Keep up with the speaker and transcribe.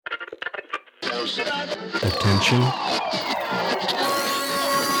Attention.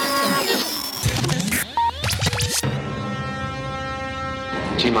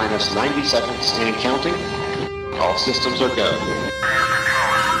 T-minus 90 seconds and counting. All systems are go.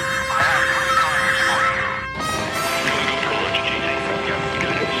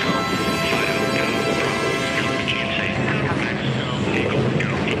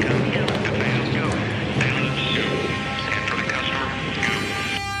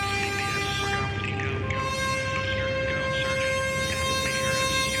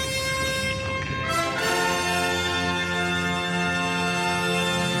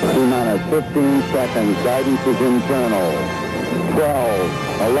 T-minus 15 seconds. Guidance is internal.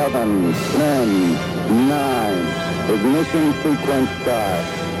 12, 11, 10, 9. Ignition sequence start.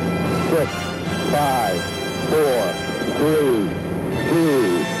 6, 5, 4, 3, 2,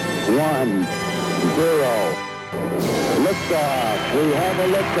 1, 0. Liftoff. We have a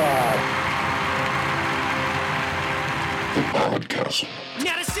liftoff. The Podcastle.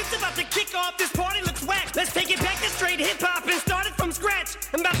 Now the shit's about to kick off, this party looks whack. Let's take it back to straight hip-hop and start it from scratch.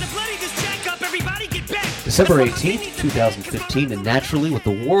 I'm about to bloody this jack up, everybody get back. December 18th, 2015, and naturally what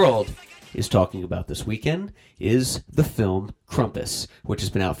the world is talking about this weekend is the film Krampus, which has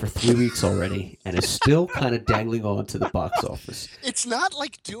been out for 3 weeks already and is still kind of dangling on to the box office. It's not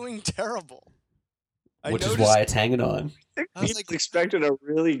like doing terrible. Which is why it's hanging on. I was expecting a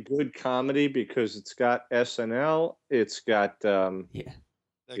really good comedy because it's got SNL, it's got the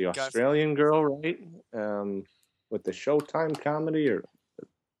Australian girl, right? With the Showtime comedy, or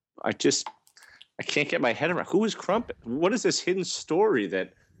I can't get my head around. Who is Crumpet? What is this hidden story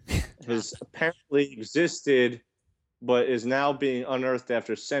that has apparently existed, but is now being unearthed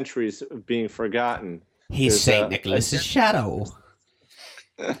after centuries of being forgotten? He's St. Nicholas's shadow.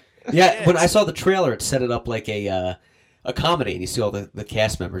 Yeah, when I saw the trailer, it set it up like a comedy, and you see all the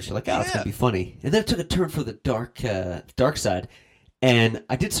cast members. You're like, oh, it's going to be funny. And then it took a turn for the dark side. And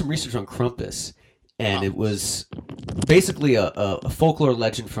I did some research on Krampus, and it was basically a folklore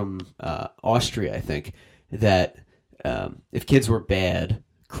legend from Austria, I think, that if kids were bad,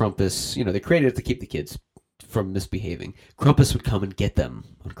 Krampus, they created it to keep the kids from misbehaving. Krampus would come and get them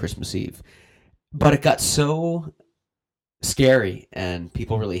on Christmas Eve. But it got so scary, and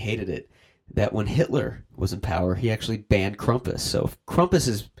people really hated it, that when Hitler was in power, he actually banned Krampus. So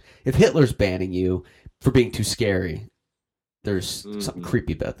if Hitler's banning you for being too scary, there's something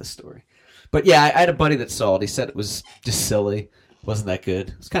creepy about this story. But yeah, I had a buddy that saw it. He said it was just silly. Wasn't that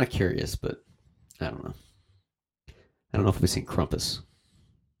good. I was kind of curious, but I don't know. I don't know if we've seen Krampus.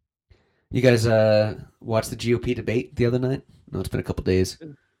 You guys watched the GOP debate the other night? No, it's been a couple days.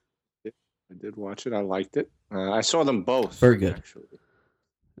 I did watch it. I liked it. I saw them both. Very good. Actually.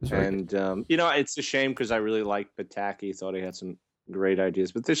 And, it's a shame because I really liked Pataki. Thought he had some great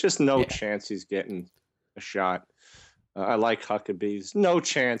ideas. But there's just no chance he's getting a shot. I like Huckabee. There's no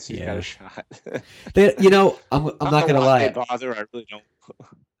chance he's got a shot. I'm not going to lie. They bother. I really don't.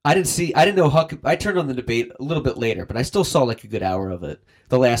 I didn't know Huckabee. I turned on the debate a little bit later, but I still saw like a good hour of it.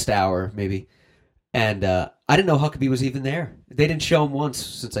 The last hour, maybe. And I didn't know Huckabee was even there. They didn't show him once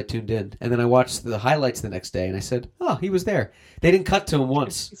since I tuned in. And then I watched the highlights the next day, and I said, oh, he was there. They didn't cut to him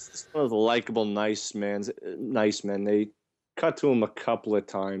once. He's one of the likable, nice men. They cut to him a couple of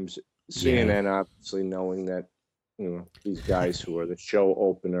times. CNN obviously knowing that, these guys who are the show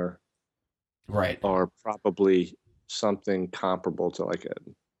opener are probably something comparable to like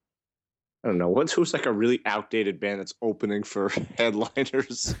I don't know. Who's like a really outdated band that's opening for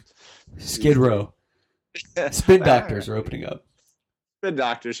headliners? Skid Row. Spin Doctors are opening up. Spin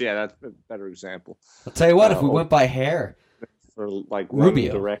Doctors, yeah, that's a better example. I'll tell you what, if we went by hair. For like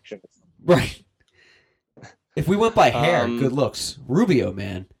Rubio. Direction. Right. If we went by hair, good looks. Rubio,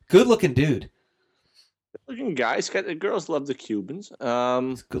 man. Good looking dude. Good looking guys. The girls love the Cubans.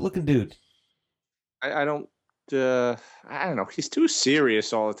 Good looking dude. I don't know. He's too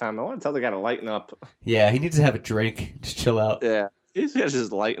serious all the time. I want to tell the guy to lighten up. Yeah, he needs to have a drink. Just chill out. Yeah, he's got to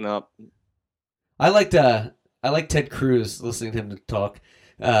just lighten up. I liked Ted Cruz, listening to him talk.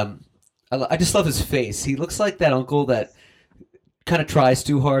 I just love his face. He looks like that uncle that kind of tries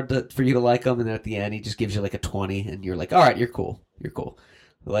too hard for you to like him, and then at the end he just gives you like a 20, and you're like, all right, you're cool.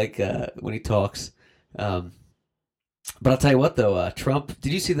 Like when he talks. But I'll tell you what, though, Trump.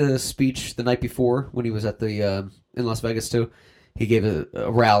 Did you see the speech the night before when he was at the in Las Vegas too? He gave a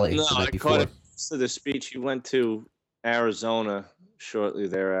rally the night before. Caught it. So the speech, he went to Arizona shortly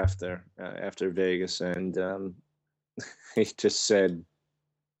thereafter, after Vegas, and he just said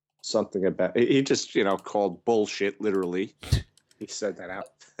something about. He just called bullshit. Literally, he said that out.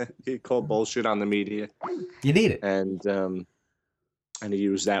 He called bullshit on the media. You need it, and And he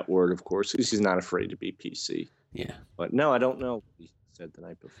used that word, of course, because he's not afraid to be PC. Yeah. But no, I don't know what he said the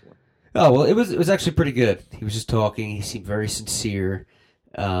night before. Oh, well, it was actually pretty good. He was just talking. He seemed very sincere.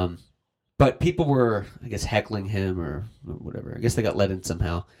 But people were, I guess, heckling him or whatever. I guess they got let in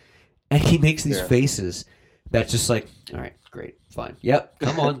somehow. And he makes these faces that's just like, all right, great, fine. Yep,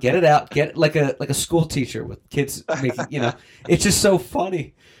 come on, get it out. Get it like a school teacher with kids making, it's just so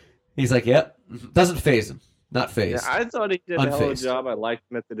funny. He's like, yep, doesn't faze him. Not phased. Yeah, I thought he did a hell of a job. I liked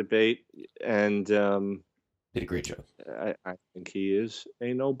him at the debate. And did a great job. I think he is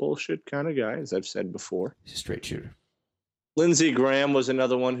a no bullshit kind of guy, as I've said before. He's a straight shooter. Lindsey Graham was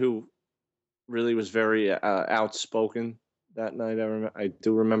another one who really was very outspoken that night. I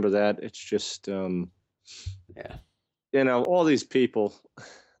do remember that. It's just, all these people,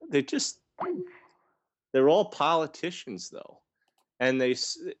 they're all politicians though, and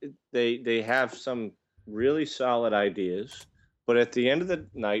they have some really solid ideas, but at the end of the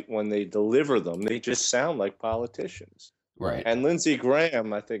night, when they deliver them, they just sound like politicians. Right. And Lindsey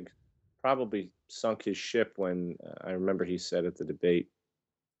Graham, I think, probably sunk his ship when I remember he said at the debate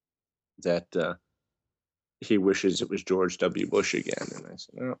that he wishes it was George W. Bush again. And I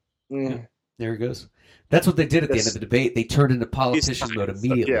said, yeah, there he goes. That's what they did at the end of the debate. They turned into politician mode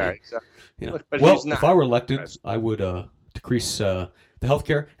immediately. Yeah, exactly. Well, if I were elected, I would decrease the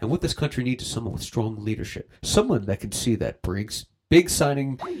healthcare, and what this country needs is someone with strong leadership, someone that can see that big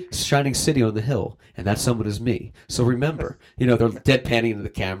shining city on the hill, and that someone is me. So remember, they're deadpanning into the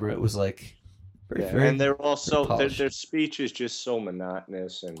camera. It was like very and they're also their speech is just so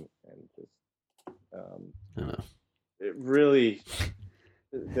monotonous and just I know. It really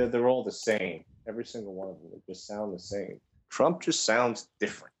they're all the same. Every single one of them, they just sound the same. Trump just sounds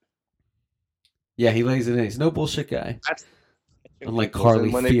different. Yeah, he lays it in. He's no bullshit guy. Unlike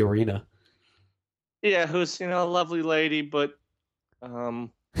Carly Fiorina. Yeah, who's a lovely lady, but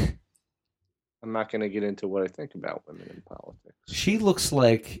I'm not going to get into what I think about women in politics. She looks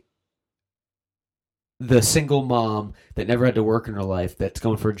like the single mom that never had to work in her life that's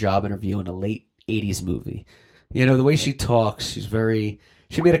going for a job interview in a late 80s movie. The way she talks, she's very...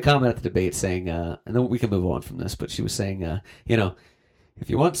 She made a comment at the debate saying, and then we can move on from this, but she was saying, if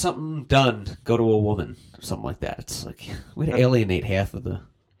you want something done, go to a woman, or something like that. It's like, we'd alienate half of the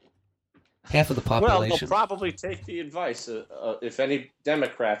population. Well, they'll probably take the advice. If any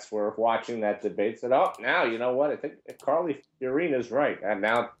Democrats were watching that debate, said, "Oh, now you know what? I think Carly Fiorina's right." And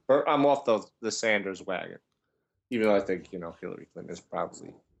now I'm off the Sanders wagon, even though I think Hillary Clinton is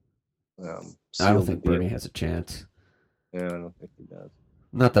probably. I don't think Bernie has a chance. Yeah, I don't think he does.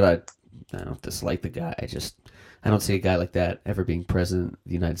 Not that I don't dislike the guy. I don't see a guy like that ever being president of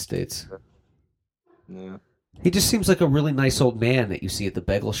the United States. Yeah. He just seems like a really nice old man that you see at the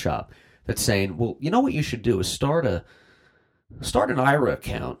bagel shop that's saying, well, you know what you should do is start an IRA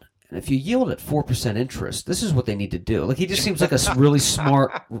account, and if you yield at 4% interest, this is what they need to do. Like, he just seems like a really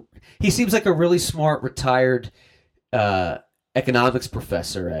smart... He seems like a really smart, retired economics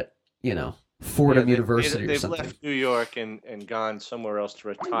professor at, Fordham University or something. They've left New York and gone somewhere else to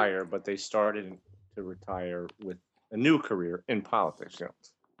retire, but they started to retire with a new career in politics.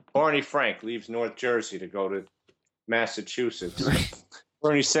 Barney Frank leaves North Jersey to go to Massachusetts.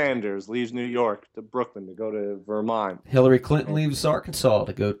 Bernie Sanders leaves New York to Brooklyn to go to Vermont. Hillary Clinton leaves Arkansas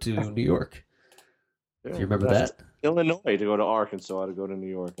to go to New York. If you remember that. Illinois to go to Arkansas to go to New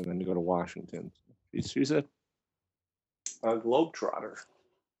York and then to go to Washington. She's a globetrotter.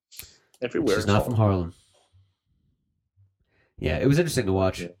 Everywhere. She's not from Harlem. Yeah, it was interesting to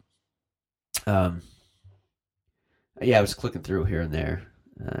watch. I was clicking through here and there,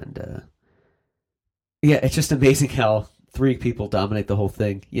 and it's just amazing how three people dominate the whole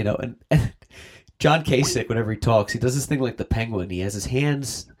thing, and John Kasich, whenever he talks, he does this thing like the penguin. He has his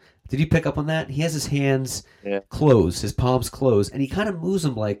hands. Did you pick up on that? He has his hands closed, his palms closed, and he kind of moves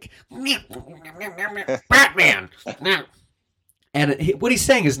them like Batman. And what he's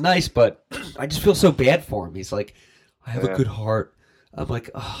saying is nice, but I just feel so bad for him. He's like, I have a good heart. I'm like,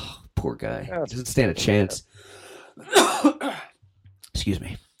 oh, poor guy. He doesn't stand a chance. Excuse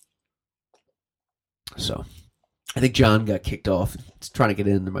me. So, I think John got kicked off. He's trying to get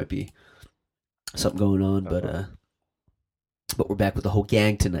in. There might be something going on, but we're back with the whole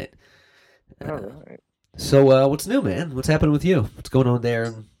gang tonight. All right. So, what's new, man? What's happening with you? What's going on there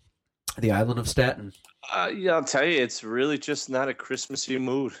in the island of Staten? I'll tell you, it's really just not a Christmassy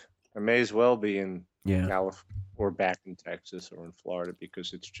mood. I may as well be in California or back in Texas or in Florida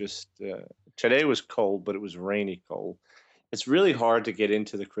because it's just today was cold, but it was rainy cold. It's really hard to get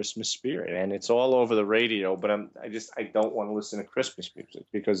into the Christmas spirit, and it's all over the radio. But I don't want to listen to Christmas music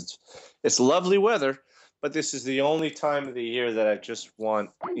because it's lovely weather, but this is the only time of the year that I just want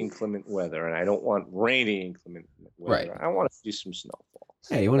inclement weather, and I don't want rainy inclement weather. Right. I want to see some snowfall.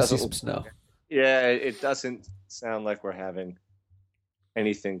 Hey, you want to see some snow? Yeah, it doesn't sound like we're having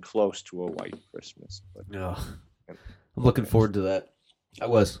anything close to a white Christmas. But no, I'm looking forward to that. I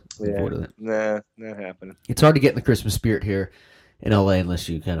was looking forward to that. Nah, not happening. It's hard to get in the Christmas spirit here in LA unless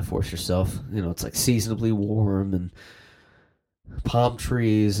you kind of force yourself. You know, it's like seasonably warm and palm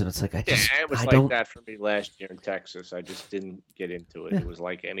trees, and it's like it was that for me last year in Texas. I just didn't get into it. Yeah. It was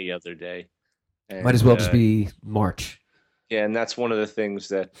like any other day. And, might as well just be March. Yeah, and that's one of the things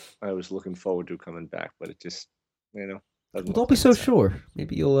that I was looking forward to coming back, but it just, well, don't be so sure.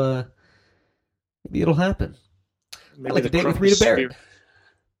 Maybe it'll happen. Maybe like a date with Rita Barrett.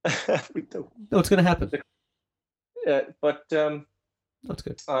 We do. No, it's going to happen. Yeah, but that's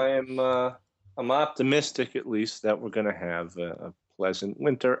good. I'm optimistic at least that we're going to have a pleasant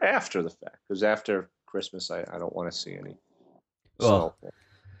winter after the fact, because after Christmas I don't want to see any snow.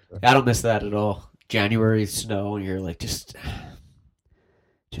 I don't miss that at all. January snow, and you're like, just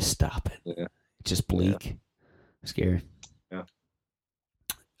stop it. Yeah. It's just bleak. Yeah. Scary. Yeah.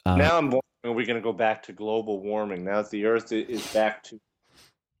 Now I'm wondering, are we going to go back to global warming now that the Earth is back to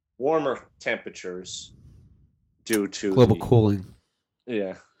warmer temperatures due to global cooling?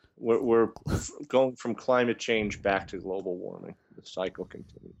 Yeah. We're going from climate change back to global warming. The cycle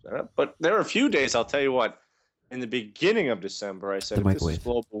continues. But there are a few days, I'll tell you what, in the beginning of December, I said, if this is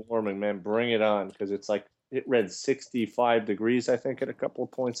global warming, man, bring it on. Because it's like, it read 65 degrees, I think, at a couple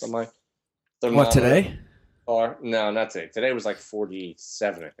of points on my thermometer. What, today? Or, no, not today. Today was like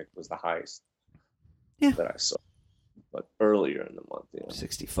 47, I think, was the highest that I saw. But earlier in the month,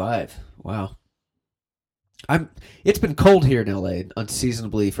 65. Wow. It's been cold here in LA,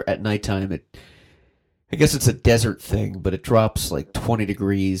 unseasonably at nighttime. I guess it's a desert thing, but it drops like 20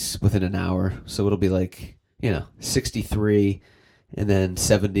 degrees within an hour. So it'll be like, 63 and then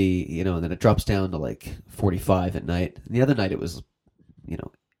 70, and then it drops down to like 45 at night. And the other night it was,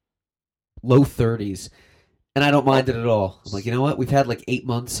 low 30s. And I don't mind it at all. I'm like, you know what? We've had like 8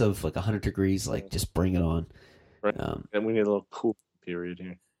 months of like 100 degrees. Like, just bring it on. Right. And we need a little cool period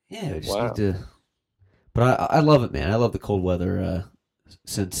here. Yeah, we just need to. But I love it, man. I love the cold weather.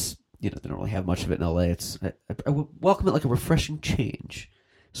 Since they don't really have much of it in LA, I welcome it like a refreshing change.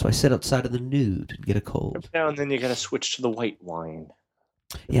 So I sit outside in the nude and get a cold. Now and then you got to switch to the white wine.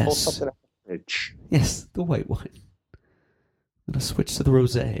 Yes. Pull something out of the fridge. Yes, the white wine. I'm gonna switch to the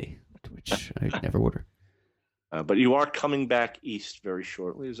rosé, which I never order. But you are coming back east very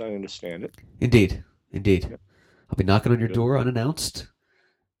shortly, as I understand it. Indeed. Yeah. I'll be knocking on your door unannounced,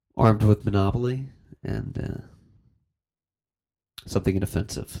 armed with Monopoly and something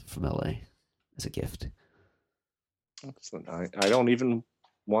inoffensive from LA as a gift. Excellent. I don't even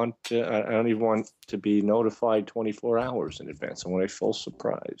want to be notified 24 hours in advance. I want a full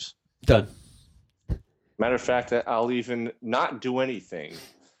surprise. Done. Matter of fact, I'll even not do anything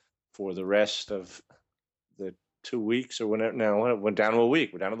for the rest of the 2 weeks or whenever. Now we're down to a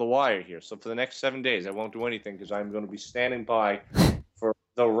week. We're down to the wire here. So for the next 7 days, I won't do anything because I'm going to be standing by for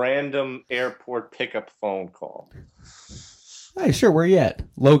the random airport pickup phone call. Hey, sure. Where you at?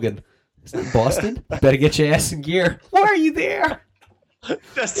 Logan. Is that Boston? You better get your ass in gear. Why are you there?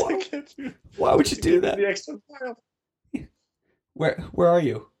 Just to get you. Why would you do that? The extra mile. Where are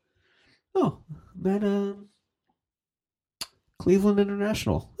you? Oh, I'm at Cleveland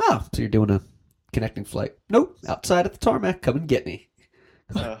International. Oh, so you're doing a connecting flight? Nope, outside at the tarmac. Come and get me.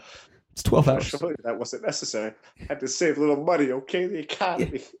 It's 12 hours. Sure, that wasn't necessary. I had to save a little money, okay? The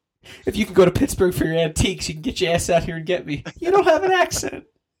economy. Yeah. If you can go to Pittsburgh for your antiques, you can get your ass out here and get me. You don't have an accent.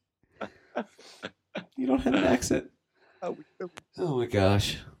 You don't have an accent. Oh my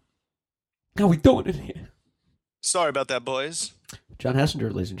gosh. How are we doing in here? Sorry about that, boys. John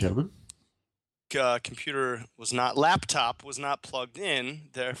Hassinger, ladies and gentlemen. Laptop was not plugged in,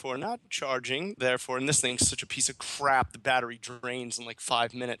 therefore not charging, and this thing's such a piece of crap, the battery drains in like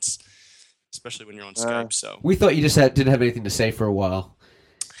 5 minutes, especially when you're on Skype, so. We thought you just didn't have anything to say for a while,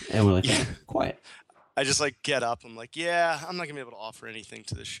 and we're like, quiet. I just get up, I'm like, I'm not going to be able to offer anything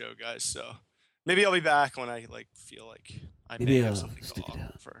to this show, guys, so maybe I'll be back when I feel like I may have something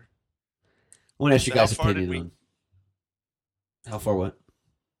to offer. I want to ask you guys' opinion on how far what?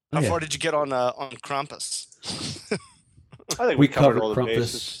 How far did you get on Krampus? I think we covered all the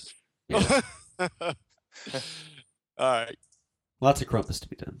bases. Yeah. All right. Lots of Krampus to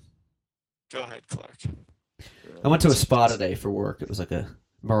be done. Go ahead, Clark. I went to a spa today for work. It was like a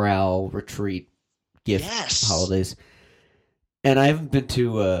morale retreat gift holidays. And I haven't been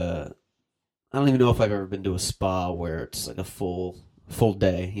to I don't even know if I've ever been to a spa where it's like a full full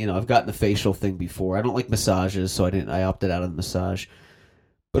day. I've gotten the facial thing before. I don't like massages, so I opted out of the massage.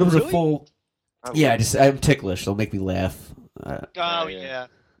 But it was a full. Yeah, I'm ticklish. It'll make me laugh. Yeah,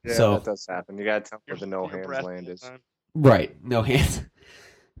 so, that does happen. You gotta tell me where the no hands land is. Right, no hands. It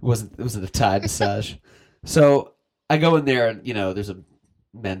wasn't a Thai massage. So I go in there, and there's a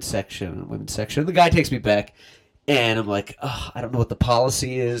men's section and a women's section. The guy takes me back, and I'm like, I don't know what the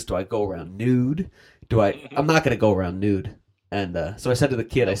policy is. Do I go around nude? I'm not gonna go around nude. And so I said to the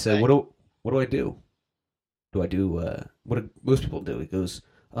kid, I said, what do I do? Do I do what do most people do? He goes,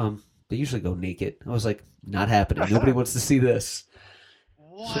 they usually go naked. I was like, not happening. Nobody wants to see this.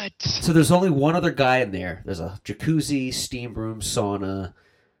 What? So there's only one other guy in there. There's a jacuzzi, steam room, sauna,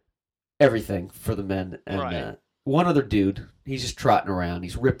 everything for the men. And one other dude, he's just trotting around.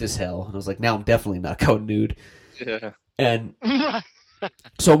 He's ripped as hell. And I was like, now I'm definitely not going nude. Yeah. And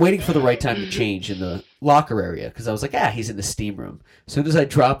so I'm waiting for the right time to change in the locker area because I was like, he's in the steam room. As soon as I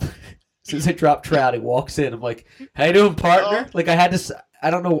drop trout, he walks in. I'm like, how you doing, partner? Like I had to, I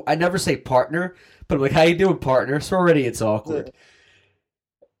don't know, I never say partner, but I'm like, how you doing, partner? So already it's awkward.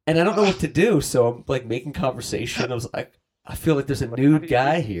 And I don't know what to do, so I'm like making conversation. I was like, I feel like there's a nude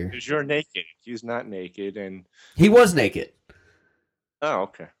guy here. Because you're naked. He's not naked, and he was naked. Oh,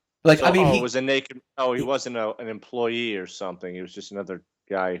 okay. Like so, he was a naked. Oh, he wasn't an employee or something. He was just another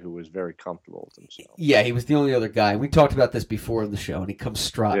guy who was very comfortable with himself. Yeah, he was the only other guy. We talked about this before in the show, and he comes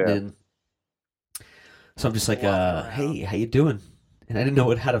strutting in. So I'm just like, hey, how you doing? And I didn't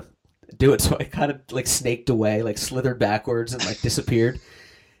know how to do it, so I kind of like snaked away, like slithered backwards and like disappeared.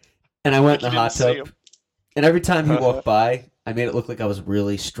 And I went in the hot tub, and every time he walked by, I made it look like I was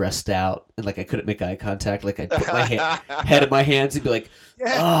really stressed out, and like I couldn't make eye contact. Like I'd put my head in my hands and be like,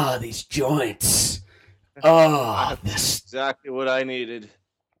 these joints. Oh, this. Exactly what I needed.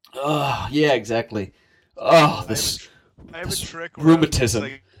 Oh, yeah, exactly. Oh, this. I have a trick. Rheumatism.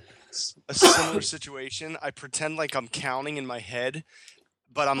 Like a similar situation. I pretend like I'm counting in my head,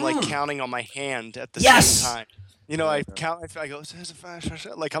 but I'm like counting on my hand at the same time. I count. I go,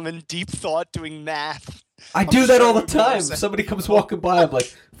 like I'm in deep thought doing math. I do that all the time. Somebody comes walking by, I'm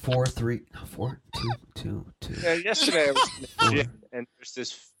like 4, 3, 4, 2, 2. Yeah, yesterday I was in the gym, and there's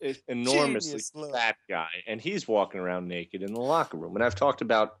this enormously fat guy, and he's walking around naked in the locker room. And I've talked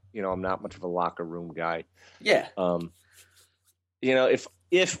about, I'm not much of a locker room guy. Yeah. If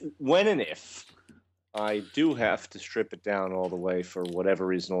I do have to strip it down all the way for whatever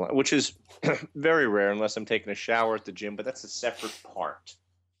reason, which is very rare unless I'm taking a shower at the gym, but that's a separate part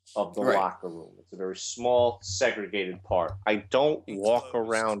of the locker room. It's a very small, segregated part. I don't walk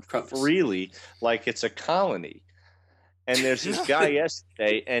around freely like it's a colony. And there's this guy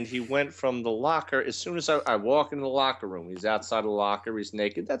yesterday, and he went from the locker. As soon as I walk in the locker room, he's outside the locker, he's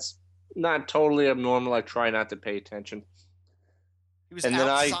naked. That's not totally abnormal. I try not to pay attention. He was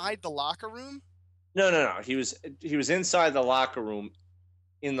outside the locker room? No. He was inside the locker room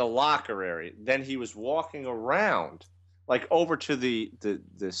in the locker area. Then he was walking around, like over to the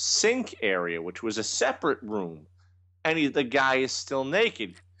sink area, which was a separate room. And the guy is still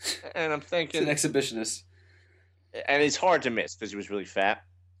naked. And I'm thinking... It's an exhibitionist. And it's hard to miss because he was really fat.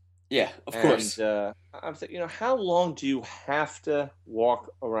 Yeah, of course. I'm thinking, how long do you have to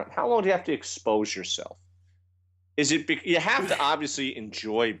walk around? How long do you have to expose yourself? You have to obviously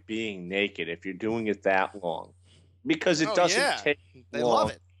enjoy being naked if you're doing it that long, because it doesn't take they long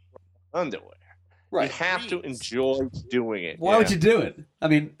love it. Underwear. Right. You have to enjoy doing it. Why would you do it? I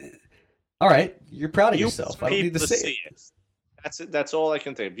mean, all right, you're proud of yourself. I don't need to see it. That's it. That's all I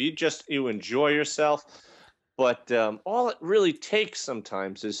can think of. You enjoy yourself, but all it really takes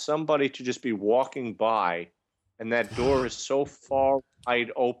sometimes is somebody to just be walking by, and that door is so far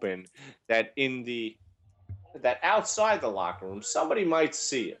wide open that that outside the locker room, somebody might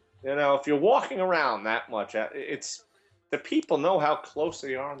see it. If you're walking around that much, it's the people know how close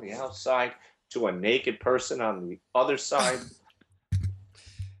they are on the outside to a naked person on the other side.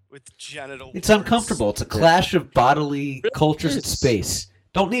 With genital. It's uncomfortable. It's a clash of bodily cultures and space.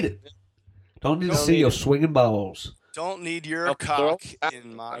 Don't need it. Don't need to see your swinging balls. Don't need your cock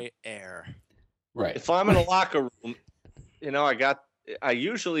in my air. Right. If I'm in a locker room, I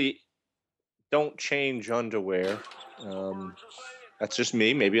usually don't change underwear. That's just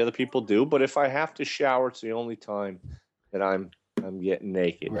me. Maybe other people do. But if I have to shower, it's the only time that I'm getting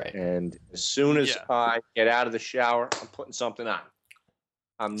naked. Right. And as soon as I get out of the shower, I'm putting something on.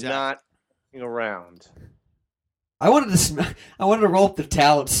 I'm not f***ing around. I wanted to roll up the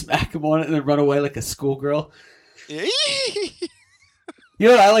towel and smack him on it and then run away like a schoolgirl. You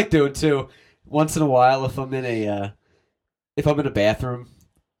know what I like doing too? Once in a while, if I'm in a bathroom,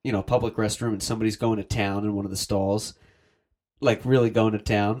 public restroom, and somebody's going to town in one of the stalls, like really going to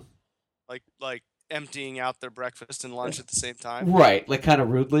town. Like emptying out their breakfast and lunch at the same time. Right, like kind of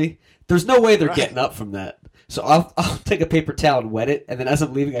rudely. There's no way they're getting up from that. So I'll take a paper towel and wet it, and then as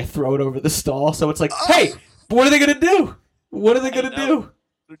I'm leaving, I throw it over the stall. So it's like, hey, what are they gonna do? What are they gonna do?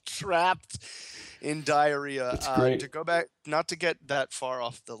 They're trapped in diarrhea. It's great. To go back, not to get that far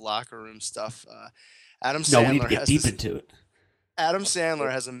off the locker room stuff. Adam Sandler. No, we need to get deep into it. Adam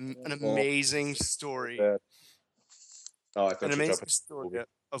Sandler has an amazing story. Oh, I thought an amazing story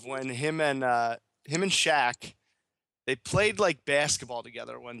of when him and Shaq, they played like basketball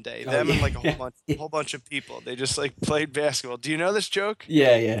together one day. And like a whole bunch of people. They just like played basketball. Do you know this joke?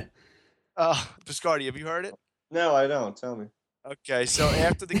 Yeah. Piscardi, have you heard it? No, I don't. Tell me. Okay, so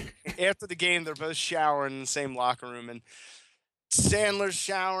after the game, they're both showering in the same locker room, and Sandler's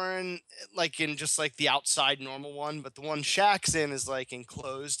showering like in just like the outside normal one, but the one Shaq's in is like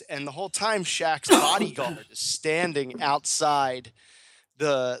enclosed, and the whole time Shaq's bodyguard is standing outside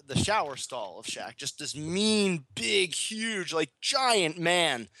the shower stall of Shaq. Just this mean, big, huge, like giant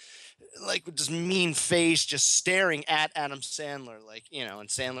man, like with this mean face, just staring at Adam Sandler, like, you know. And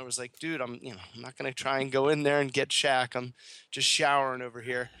Sandler was like, "Dude, I'm not gonna try and go in there and get Shaq. I'm just showering over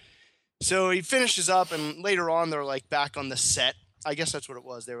here." So he finishes up, and later on, they're like back on the set. I guess that's what it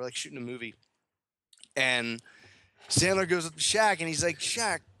was. They were like shooting a movie, and Sandler goes up to Shaq, and he's like,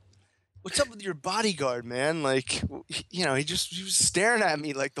 "Shaq, what's up with your bodyguard, man? Like, he was staring at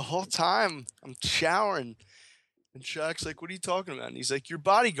me like the whole time I'm showering." And Shaq's like, "What are you talking about?" And he's like, "Your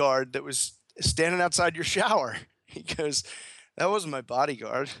bodyguard that was standing outside your shower." He goes, "That wasn't my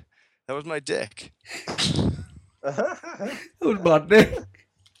bodyguard. That was my dick." That was my dick.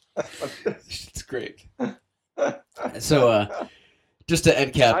 It's great. So, just to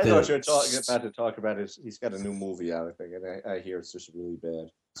end cap, I know what you're about to talk about. He's got a new movie out, I think, and I hear it's just really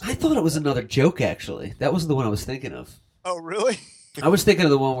bad. I thought it was another joke, actually. That wasn't the one I was thinking of. Oh, really? I was thinking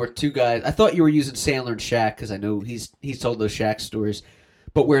of the one where two guys. I thought you were using Sandler and Shaq because I know he's told those Shaq stories,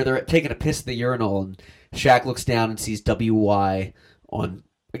 but where they're taking a piss in the urinal and Shaq looks down and sees WY on.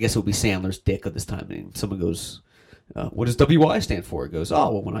 I guess it would be Sandler's dick at this time, and someone goes, "What does WY stand for?" He goes,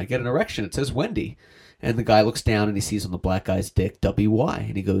 "Oh, well, when I get an erection, it says Wendy." And the guy looks down and he sees on the black guy's dick WY,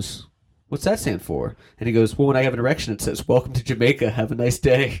 and he goes, "What's that stand for?" And he goes, "Well, when I have an erection, it says Welcome to Jamaica. Have a nice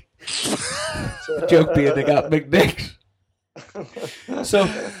day." Joke being they got big dicks. So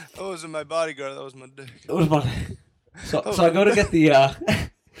that wasn't my bodyguard. That was my dick. It was my. So I go to get the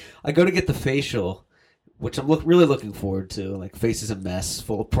I go to get the facial, which I'm really looking forward to. Like, face is a mess,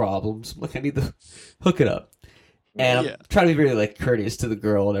 full of problems. I'm like, I need to hook it up, and I'm trying to be really like courteous to the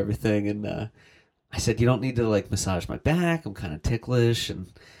girl and everything. And I said, "You don't need to like massage my back. I'm kind of ticklish."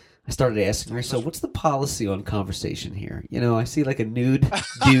 And I started asking her, "So what's the policy on conversation here? You know, I see like a nude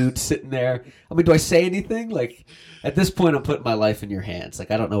dude sitting there. I mean, do I say anything? Like, at this point, I'm putting my life in your hands.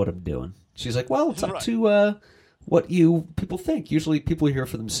 Like, I don't know what I'm doing." She's like, "Well, it's up to what you people think. Usually people are here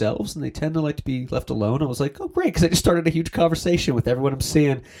for themselves, and they tend to like to be left alone." I was like, "Oh, great," because I just started a huge conversation with everyone I'm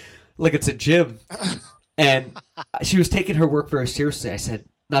seeing like it's a gym. And she was taking her work very seriously. I said,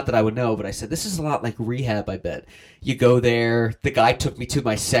 not that I would know, but I said, "This is a lot like rehab, I bet. You go there, the guy took me to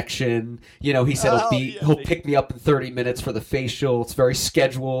my section. You know, he said he'll pick me up in 30 minutes for the facial. It's very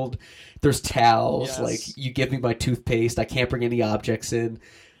scheduled. There's towels. Yes. Like, you give me my toothpaste. I can't bring any objects in."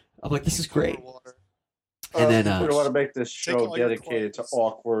 I'm like, "This is great." And then we want to make this show dedicated to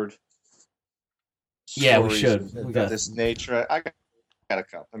awkward Yeah, we should. We got this nature. I got a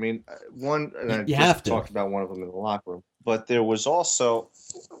couple. I mean, one, and I just talked about one of them in the locker room. But there was also,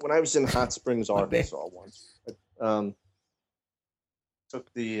 when I was in Hot Springs, Arkansas once,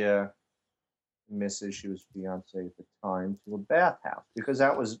 took the Mrs. She was fiance at the time to a bathhouse because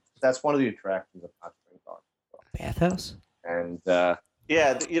that's one of the attractions of Hot Springs, Arkansas. Bathhouse? And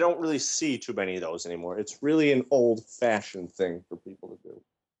yeah, you don't really see too many of those anymore. It's really an old-fashioned thing for people to do.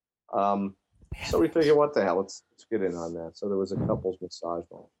 So we figured, what the hell? Let's get in on that. So there was a couples massage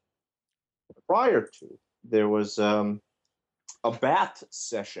room. Prior to, there was a bath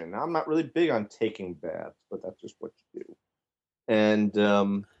session. Now, I'm not really big on taking baths, but that's just what you do.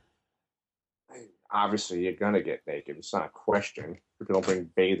 And obviously, you're gonna get naked. It's not a question. People don't bring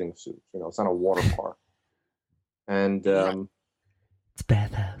bathing suits. You know, it's not a water park. And it's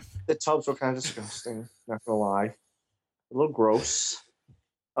bathhouse. The tubs were kind of disgusting. Not gonna lie, a little gross.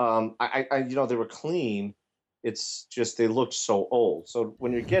 I they were clean. It's just they looked so old. So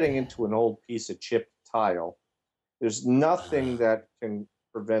when you're getting into an old piece of chipped tile, there's nothing that can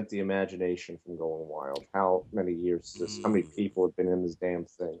prevent the imagination from going wild. How many years is this? How many people have been in this damn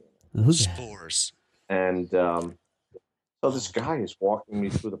thing? Spores. And So this guy is walking me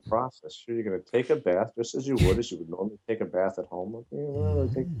through the process. Sure, you're going to take a bath just as you would normally take a bath at home.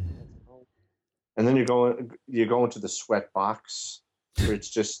 Like, take a bath at home. And then you go into the sweat box where it's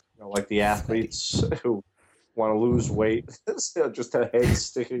just like the athletes who want to lose weight, just a head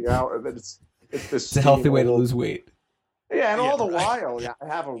sticking out, and then it's a healthy way to lose weight. Yeah, and all the while I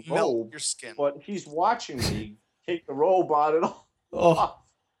have a robe, your skin. But he's watching me take the robe on and off. Oh.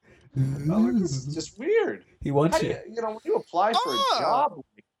 This is just weird. He wants you. When you apply for a job,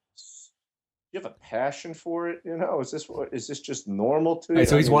 you have a passion for it. Is this just normal to you? Right,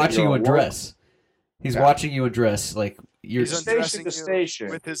 so he's watching you undress. He's watching you undress, like you're station to station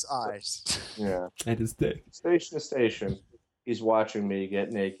with his eyes. Yeah, and his dick. Station to station, he's watching me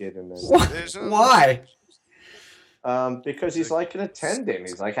get naked, and then why? Because he's like an attendant.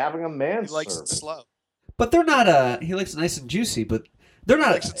 He's like having a manservant. He likes it slow. But they're not. He likes it nice and juicy, but. They're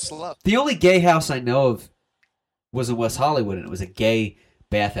not. Likes it slow. The only gay house I know of was in West Hollywood, and it was a gay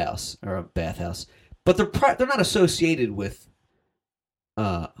bathhouse. But they're not associated with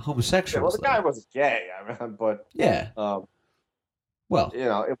homosexuals. Yeah, well, the guy wasn't gay, but yeah. Well,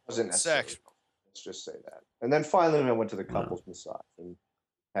 it wasn't sexual. Let's just say that. And then finally, I went to the couples massage and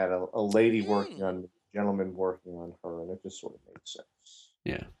had a lady working on me, a gentleman working on her, and it just sort of made sense.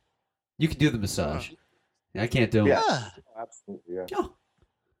 Yeah, you can do the massage. I can't do it. Yeah, absolutely. Yeah. Oh.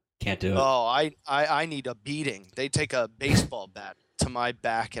 Can't do it. Oh, I need a beating. They take a baseball bat to my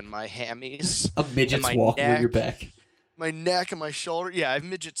back and my hammies. A midget's walking on your back. My neck and my shoulder. Yeah, I have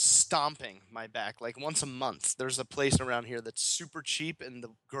midgets stomping my back like once a month. There's a place around here that's super cheap, and the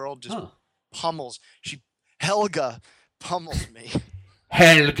girl just pummels. Helga pummels me.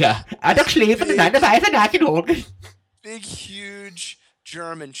 Helga. I don't sleep in the 9 to 5 and I can hold. Big, huge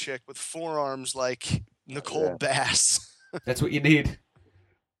German chick with forearms like Nicole Bass. That's what you need.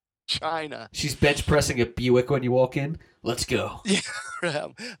 China. She's bench pressing a Buick when you walk in. Let's go. Yeah,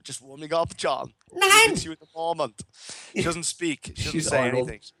 just warming up the job. 9. You in the moment. She doesn't speak. She doesn't say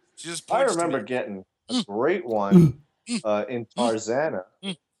anything. She just points. I remember getting a great one in Tarzana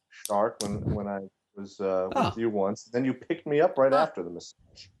Shark when I was with you once. Then you picked me up right after the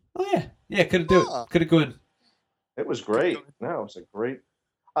massage. Oh yeah, couldn't do it. Couldn't go in. It was great. No, it was a great.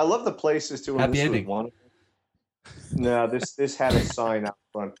 I love the places too. Happy ending. No, this had a sign out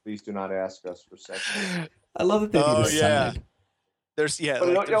front. Please do not ask us for sex. I love that they need a sign. There's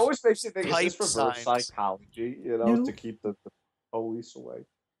but it always makes you think it's this reverse psychology, to keep the police away.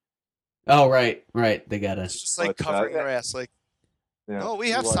 Oh right. They gotta. It's just like covering their ass. Like,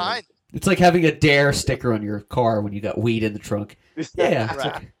 we have signs. It's like having a dare sticker on your car when you got weed in the trunk. Yeah,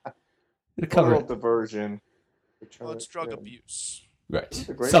 right. Cover a little diversion. Well, it's drug abuse. Right.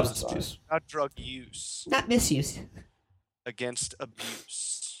 Substance abuse. Not drug use. Not misuse. Against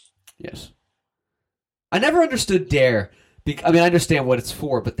abuse. Yes. I never understood dare. I understand what it's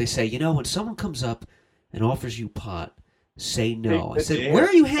for, but they say, when someone comes up and offers you pot, say no. I said, where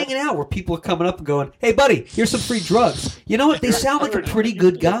are you hanging out where people are coming up and going, hey, buddy, here's some free drugs? You know what? They sound like a pretty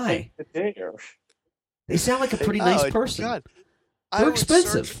good guy. They sound like a pretty nice person. God. They're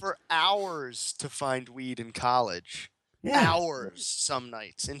expensive. I would search for hours to find weed in college. Yeah. Hours some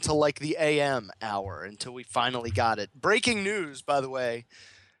nights until like the AM hour until we finally got it. Breaking news, by the way.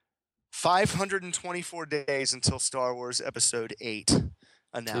 524 days until Star Wars Episode 8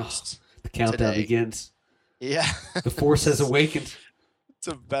 announced. The countdown begins. Yeah. The Force has awakened. It's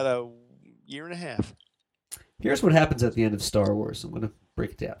about a year and a half. Here's what happens at the end of Star Wars. I'm going to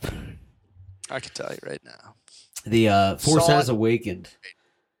break it down. I can tell you right now. The Force has awakened.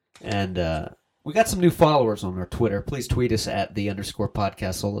 And we got some new followers on our Twitter. Please tweet us at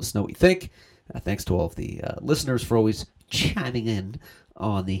 _Podcastle. Let us know what you think. Thanks to all of the listeners for always chiming in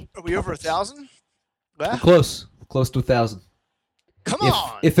on the. Are we over 1,000? We're close to 1,000. Come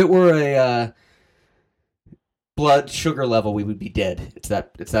on! If it were a blood sugar level, we would be dead. It's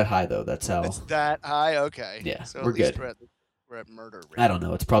that high though. That's how. It's that high. Okay. Yeah, so we're good. We're at murder rate. I don't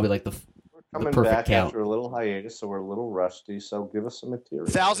know. It's probably like the coming perfect back count. After a little hiatus, so we're a little rusty. So give us some material.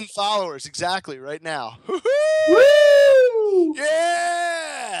 1,000 followers exactly right now. Woo!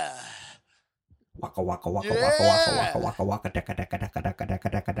 Yeah! Waka waka waka waka waka waka deka deka deka deka deka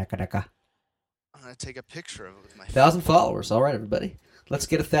deka deka deka. I'm gonna take a picture of it with my 1,000 followers. All right, everybody. Let's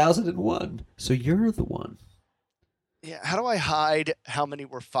get 1,001. So you're the one. Yeah. How do I hide how many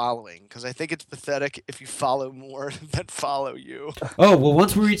we're following? Because I think it's pathetic if you follow more than follow you. Oh well,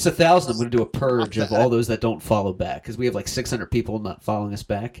 once we reach 1,000, I'm going to do a purge of all those that don't follow back because we have like 600 people not following us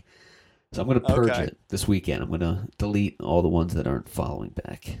back. So I'm going to purge it this weekend. I'm going to delete all the ones that aren't following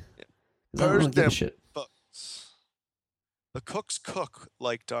back. Yeah. I don't really give a shit. Books. The Cooks Cook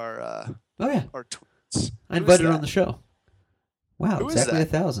liked our our tweets. I invited her on the show. Wow, Who is exactly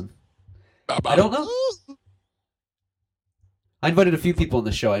that? 1,000. I don't know. I invited a few people on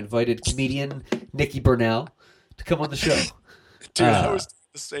the show. I invited comedian Nikki Burnell to come on the show. Dude, I was doing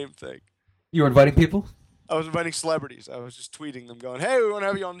the same thing. You were inviting people? I was inviting celebrities. I was just tweeting them, going, "Hey, we want to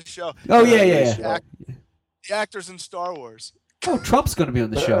have you on the show." Oh, yeah. The actors in Star Wars. Oh, Trump's going to be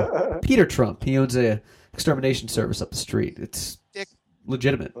on the show. Peter Trump. He owns a extermination service up the street. It's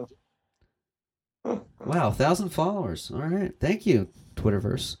legitimate. Wow, 1,000 followers. All right, thank you,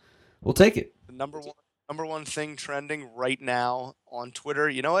 Twitterverse. We'll take it. The number one thing trending right now on Twitter.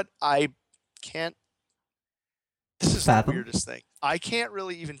 You know what? I can't. This is the weirdest thing. I can't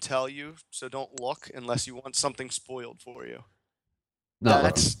really even tell you, so don't look unless you want something spoiled for you. No,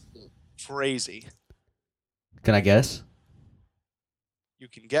 that's crazy. Can I guess? You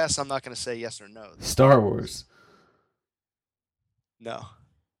can guess. I'm not going to say yes or no. Star Wars. No.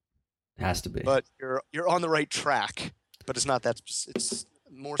 Has to be. But you're on the right track. But it's not that. It's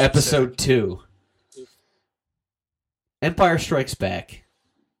more. Episode 2. Empire Strikes Back.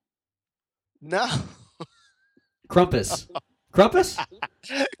 No. Krampus. Krampus?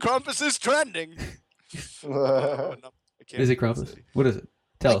 Krampus is trending. No, is it Krampus? What is it?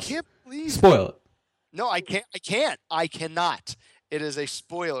 Tell us. I can't believe. Spoil it. No, I can't. I cannot. It is a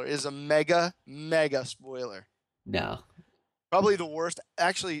spoiler. It is a mega spoiler. No. Probably the worst.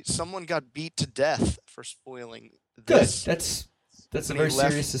 Actually, someone got beat to death for spoiling this. Good. That's a very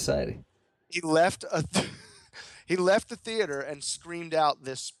serious society. He left he left the theater and screamed out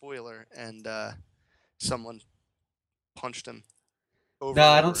this spoiler, and someone punched him. No,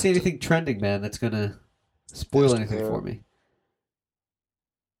 I don't see anything trending, man. That's gonna spoil anything for me.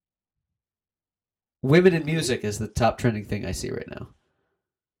 Women in music is the top trending thing I see right now.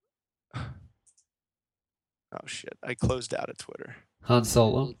 Oh, shit. I closed out of Twitter. Han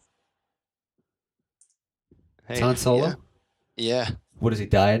Solo? Hey, Han Solo? Yeah. What, does he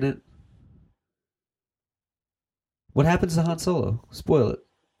die in it? What happens to Han Solo? Spoil it.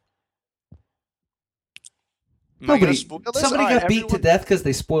 Somebody got beat to death because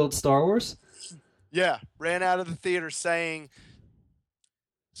they spoiled Star Wars? Yeah. Ran out of the theater saying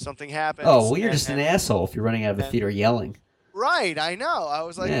something happened. Oh, well, you're just an asshole if you're running out of the theater yelling. Right, I know. I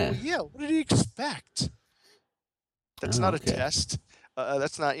was like, what did he expect? That's not a test.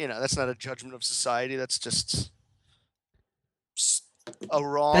 That's not a judgment of society. That's just a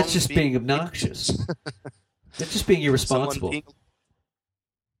wrong. That's just being obnoxious. That's just being irresponsible.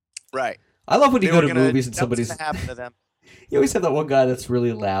 Right. I love when you go to movies and somebody's. What's gonna happen to them? You always have that one guy that's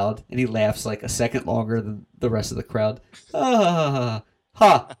really loud and he laughs like a second longer than the rest of the crowd. Wasn't that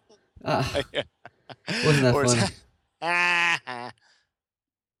funny?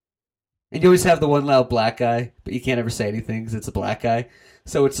 And you always have the one loud black guy, but you can't ever say anything because it's a black guy.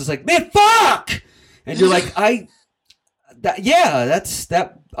 So it's just like, man, fuck! And you're like, that's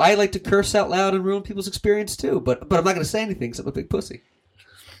that. I like to curse out loud and ruin people's experience too, but I'm not going to say anything because I'm a big pussy.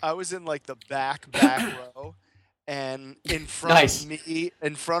 I was in like the back row, and in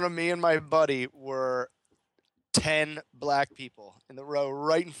front of me and my buddy were 10 black people in the row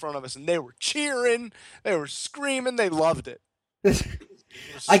right in front of us, and they were cheering, they were screaming, they loved it.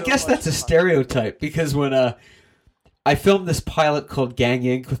 I guess that's a stereotype because when I filmed this pilot called Gang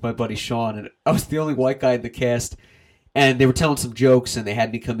Inc. with my buddy Sean, and I was the only white guy in the cast, and they were telling some jokes, and they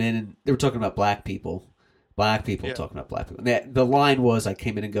had me come in, and they were talking about black people. Talking about black people. And the line was, I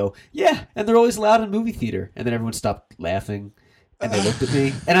came in and go, yeah, and they're always loud in movie theater. And then everyone stopped laughing, and they looked at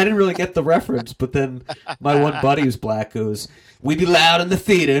me, and I didn't really get the reference, but then my one buddy who's black goes, we be loud in the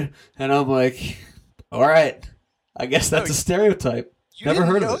theater, and I'm like, all right, I guess that's a stereotype. You Never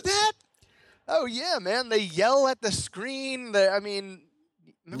heard know of it. That? Oh, yeah, man. They yell at the screen.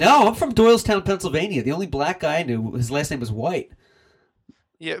 No, I'm from Doylestown, Pennsylvania. The only black guy I knew, his last name was White.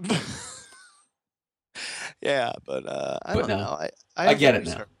 Yeah. Yeah, but I don't know. I get it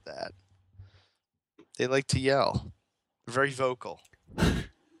now. Heard that. They like to yell. Very vocal.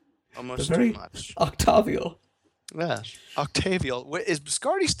 Almost too much. Octavial. Yeah. Octavial. Wait, is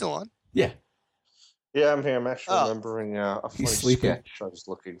Biscardi still on? Yeah. Yeah, I'm here. I'm actually remembering a funny sketch I was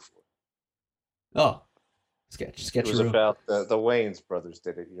looking for. Oh. Sketch. It was about the Wayans brothers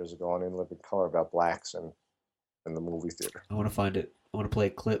did it years ago on In Living Color about blacks in the movie theater. I want to find it. I want to play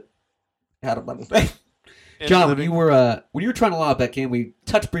a clip out of my bag. John, when you were trying to lob back in, we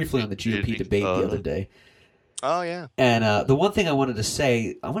touched briefly on the GOP debate the other day. Oh, yeah. And the one thing I wanted to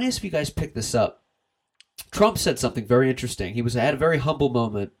say, I want to ask if you guys pick this up. Trump said something very interesting. He had a very humble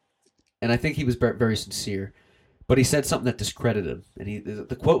moment, and I think he was very sincere. But he said something that discredited him. And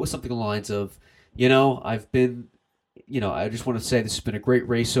the quote was something along the lines of, I just want to say this has been a great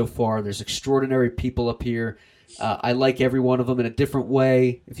race so far. There's extraordinary people up here. I like every one of them in a different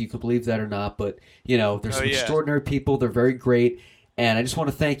way, if you can believe that or not. But, there's some extraordinary people. They're very great. And I just want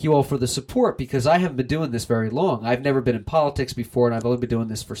to thank you all for the support because I haven't been doing this very long. I've never been in politics before, and I've only been doing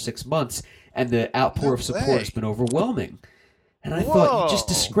this for 6 months. And the outpour of support has been overwhelming. And I thought you just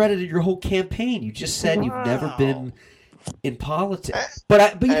discredited your whole campaign. You just said you've never been in politics.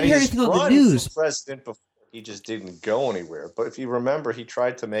 But you didn't hear anything on the news. President before, he just didn't go anywhere. But if you remember, he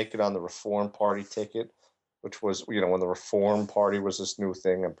tried to make it on the Reform Party ticket, which was, when the Reform Party was this new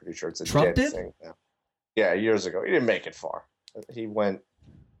thing. I'm pretty sure it's a dead thing now. Yeah, years ago. He didn't make it far. He went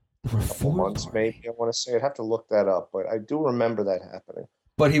a couple months, maybe. I want to say. I'd have to look that up, but I do remember that happening.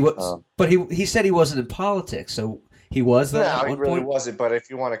 But he was. But he said he wasn't in politics, so he was. No, he really wasn't. But if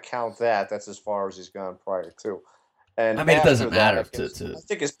you want to count that, that's as far as he's gone prior to. And I mean, it doesn't matter. I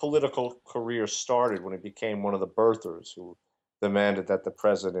think his political career started when he became one of the birthers who demanded that the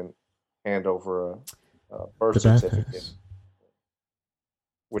president hand over a birth certificate,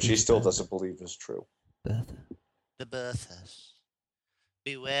 which he still doesn't believe is true. The birthers.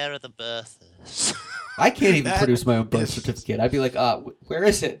 Beware of the birthers. I can't even produce my own birth certificate. I'd be like, where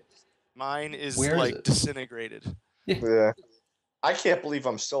is it? Mine is it? Disintegrated. Yeah. I can't believe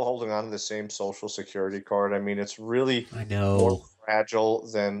I'm still holding on to the same Social Security card. I mean, it's really more fragile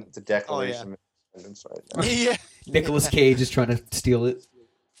than the Declaration of Independence right now. Yeah. Nicolas Cage is trying to steal it.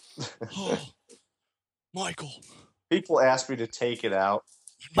 Michael. People ask me to take it out.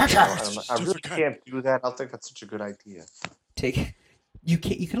 I really can't do that. I don't think that's such a good idea. You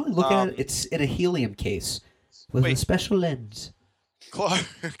can only look at it. It's in a helium case with a special lens.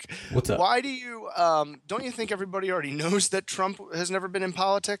 Clark, what's up? Why do you don't you think everybody already knows that Trump has never been in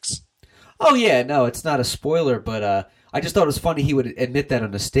politics? Oh yeah, no, it's not a spoiler, but I just thought it was funny he would admit that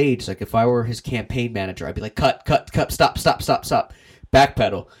on the stage. Like if I were his campaign manager, I'd be like, cut, stop,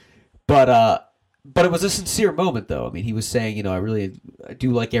 backpedal. But it was a sincere moment, though. I mean, he was saying, I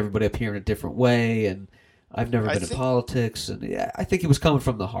do like everybody up here in a different way, and I've never been in politics, and I think he was coming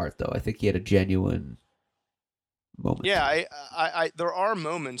from the heart, though. I think he had a genuine moment. Yeah, I there are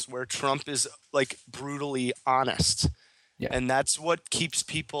moments where Trump is like brutally honest, and that's what keeps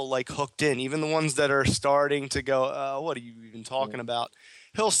people like hooked in. Even the ones that are starting to go, "What are you even talking about?"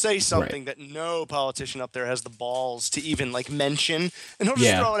 He'll say something that no politician up there has the balls to even like mention, and he'll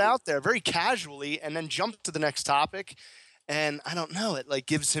just throw it out there very casually, and then jump to the next topic. And I don't know, it like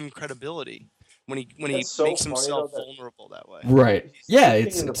gives him credibility when he makes himself vulnerable that way. Right? Yeah,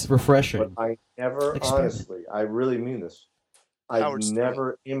 it's refreshing. But I never, honestly, I really mean this. I've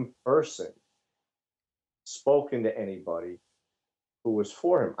never in person spoken to anybody who was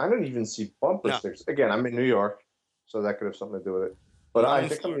for him. I don't even see bumper stickers. Again, I'm in New York, so that could have something to do with it. But I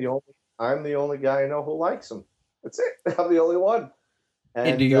think I'm the only guy I know who likes him. That's it. I'm the only one. And,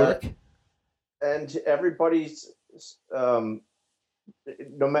 in New York? And everybody's, no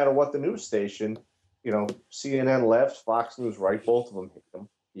matter what the news station, CNN left, Fox News right, both of them hit him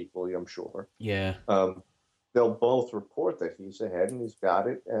equally, I'm sure. Yeah. They'll both report that he's ahead and he's got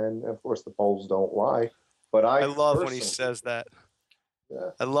it. And, of course, the polls don't lie. But I love when he says that.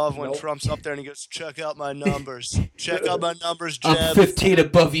 Yeah. I love when Trump's up there and he goes, check out my numbers. Check out my numbers, Jeb. I'm 15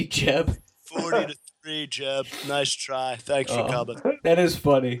 above you, Jeb. 40-3, Jeb. Nice try. Thanks for coming. That is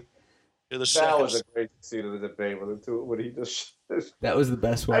funny. You're the that was a great scene of the debate with him, when he just... That was the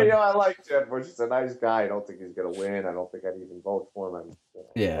best one. I like Jeb Bush. He's a nice guy. I don't think he's going to win. I don't think I'd even vote for him.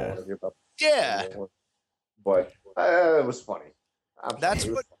 Yeah. But it was funny. That's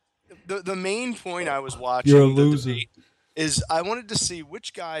what... The main point I was watching... You're a loser. Is I wanted to see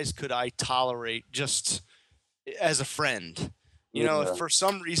which guys could I tolerate just as a friend. If for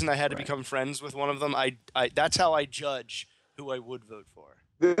some reason I had to become friends with one of them, I that's how I judge who I would vote for.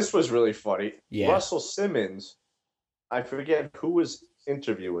 This was really funny. Yeah. Russell Simmons, I forget who was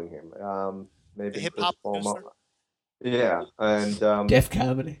interviewing him. Maybe hip hop producer. Yeah, and Def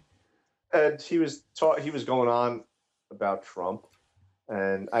Comedy. And he was going on about Trump.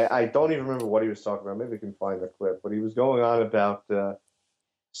 And I don't even remember what he was talking about. Maybe we can find the clip. But he was going on about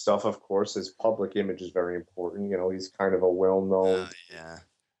stuff, of course. His public image is very important. He's kind of a well-known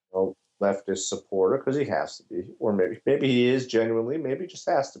leftist supporter because he has to be. Or maybe he is genuinely. Maybe he just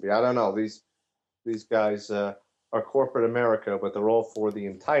has to be. I don't know. These guys are corporate America, but they're all for the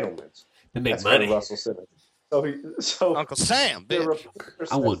entitlements. They make That's money. Russell Simmons. So Uncle Sam,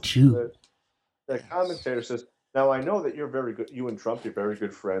 I want you. The commentator says, now, I know that you're very good. You and Trump, you're very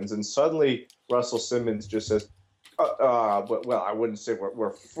good friends. And suddenly, Russell Simmons just says, well, I wouldn't say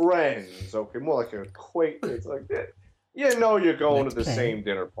we're friends. Okay, more like an acquaintance. Like that. You're going to the same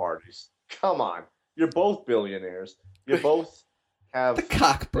dinner parties. Come on. You're both billionaires. You both have the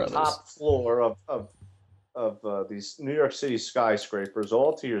Koch brothers. Top floor of these New York City skyscrapers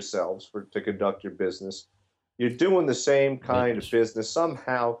all to yourselves to conduct your business. You're doing the same kind of business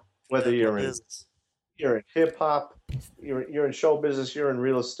somehow, whether you're in hip hop, you're in show business, you're in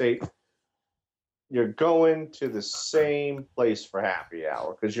real estate. You're going to the same place for happy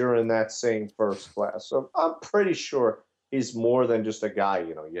hour because you're in that same first class. So I'm pretty sure he's more than just a guy.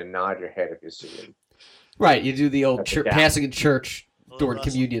 You nod your head if you see him. Right, you do the old passing in church during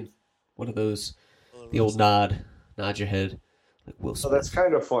communion. One of those, the old nod your head, like Will Smith. So that's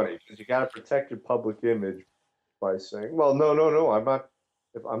kind of funny because you got to protect your public image by saying, "Well, no, I'm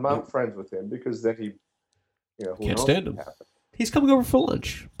not friends with him," because then he, who can't knows stand him. Happened. He's coming over for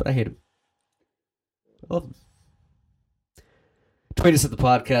lunch, but I hate him. I love him. Tweet us at the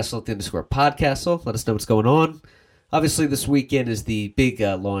Podcastle at the _Podcastle. Let us know what's going on. Obviously, this weekend is the big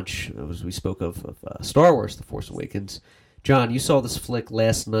launch, as we spoke of Star Wars: The Force Awakens. John, you saw this flick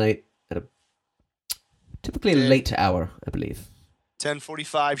last night at a typically late hour, I believe.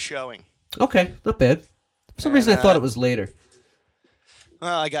 10:45 showing. Okay, not bad. For some reason, I thought it was later.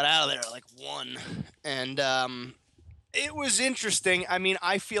 Well, I got out of there at like 1, and it was interesting. I mean,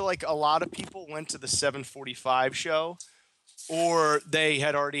 I feel like a lot of people went to the 7:45 show, or they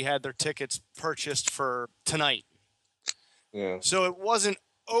had already had their tickets purchased for tonight. Yeah. So it wasn't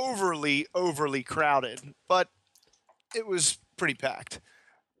overly crowded, but it was pretty packed.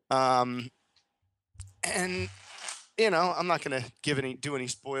 And I'm not going to do any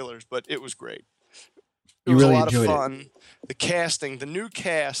spoilers, but it was great. It was really a lot of enjoyed fun. The casting, the new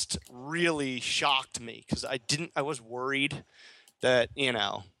cast really shocked me because I was worried that,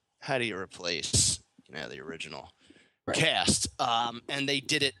 how do you replace, the original cast? And they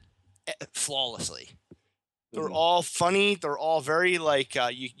did it flawlessly. They're all funny. They're all very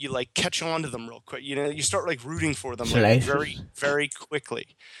you catch on to them real quick. You start rooting for them very, very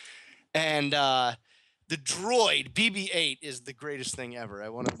quickly. And the droid BB-8 is the greatest thing ever. I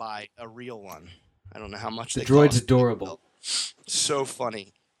want to buy a real one. I don't know how much the droid's adorable. So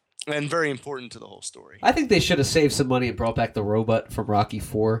funny and very important to the whole story. I think they should have saved some money and brought back the robot from Rocky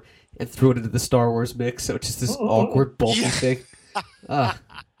IV and threw it into the Star Wars mix. So it's just this awkward, bulky thing.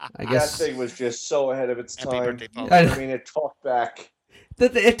 I guess that thing was just so ahead of its time. I mean, it talked back.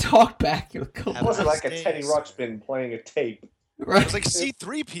 It talked back. It wasn't like a Teddy Ruxpin playing a tape. Right. It was like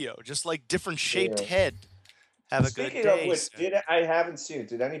C-3PO, just like different shaped head. Have a good day. Speaking of which, I haven't seen it.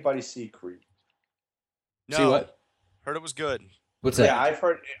 Did anybody see Creed? No. See what? Heard it was good. What's that? Yeah, I've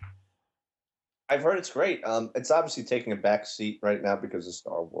heard it's great. It's obviously taking a back seat right now because of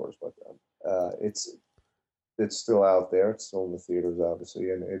Star Wars, but it's still out there. It's still in the theaters,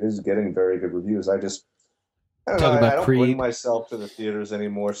 obviously, and it is getting very good reviews. I don't bring myself to the theaters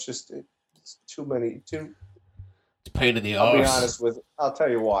anymore. It's just it's too many. It's a pain in the I'll arse. be honest I'll tell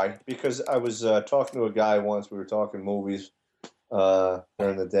you why. Because I was talking to a guy once. We were talking movies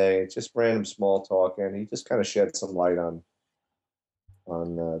during the day, just random small talk, and he just kind of shed some light on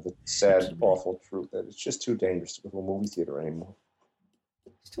the sad, awful truth that it's just too dangerous to go to a movie theater anymore.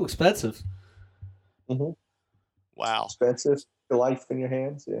 It's too expensive. Mm-hmm. Wow. Expensive. Your life in your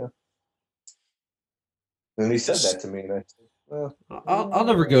hands, yeah. And he said that to me, and I said, well, I'll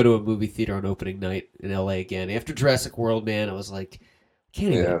never go to a movie theater on opening night in LA again. After Jurassic World, man, I was like, I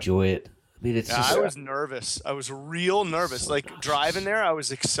can't even enjoy it. I mean, I was nervous. I was real nervous. Like driving there, I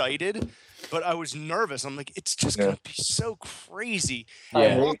was excited, but I was nervous. I'm like, it's just gonna be so crazy.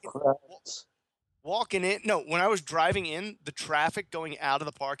 Yeah. Walking in, when I was driving in, the traffic going out of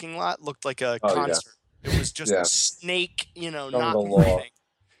the parking lot looked like a concert. Yeah. It was just a snake, not moving.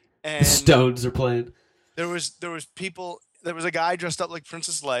 And the Stones are playing. There was people. There was a guy dressed up like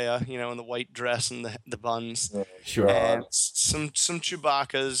Princess Leia, in the white dress and the buns. Sure. And some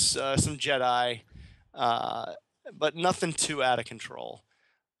Chewbacca's, some Jedi, but nothing too out of control.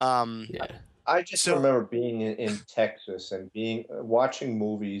 I just remember being in Texas and watching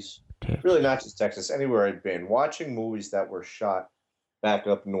movies. Really, not just Texas, anywhere I'd been, watching movies that were shot back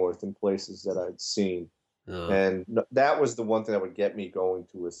up north in places that I'd seen. And that was the one thing that would get me going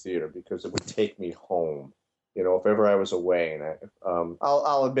to a theater because it would take me home. If ever I was away, and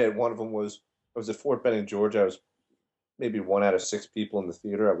I'll admit one of them I was at Fort Benning, Georgia. I was maybe 1 out of 6 people in the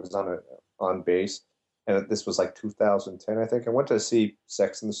theater. I was on base, and this was like 2010, I think. I went to see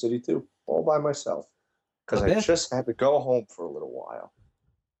Sex and the City 2 all by myself because I just had to go home for a little while.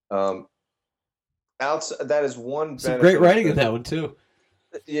 That is one benefit. Some great writing in that one too.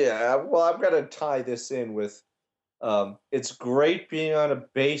 Yeah, well, I've got to tie this in with. It's great being on a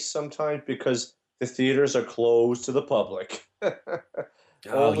base sometimes because the theaters are closed to the public.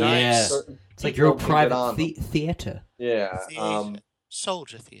 Yeah, it's like your own private theater. Yeah,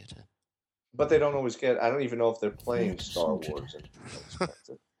 Soldier theater. But they don't always get. I don't even know if they're playing Star Wars.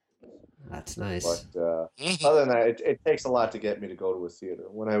 That's nice. But other than that, it takes a lot to get me to go to a theater.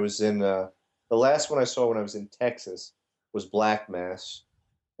 When I was in the last one I saw when I was in Texas was Black Mass,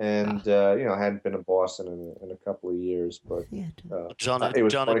 and I hadn't been to Boston in a couple of years, but it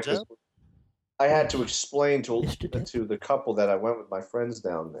was funny 'cause I had to explain to the couple that I went with my friends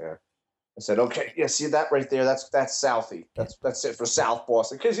down there. I said, "Okay, yeah, see that right there? That's Southie. That's it for South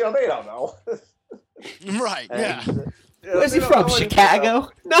Boston, because they don't know." Right? Yeah. Where's he from? Chicago?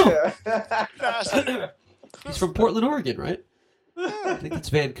 No. Yeah. He's from Portland, Oregon, right? I think it's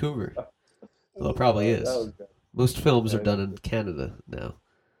Vancouver. Well, it probably is. Most films are done in Canada now.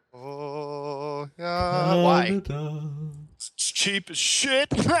 Oh, why? It's cheap as shit.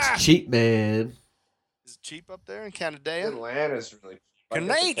 It's cheap, man. Is it cheap up there in Canada? Atlanta's really cheap.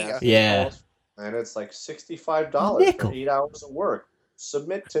 Canada. Yeah. And it's like $65 for 8 hours of work.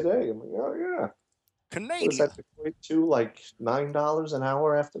 Submit today. I'm like, oh yeah. Canadian. Does that equate to like $9 an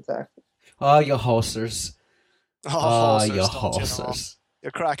hour after tax? Oh, you hosters. Oh, you hosters.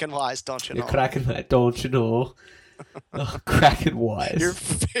 You're cracking wise, don't you know? You're cracking wise, don't you know? Oh, cracking wise.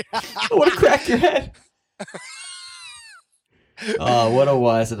 I want to crack your head. Oh, what a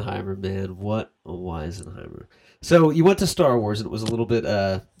Weisenheimer, man. What a Weisenheimer. So you went to Star Wars, and it was a little bit,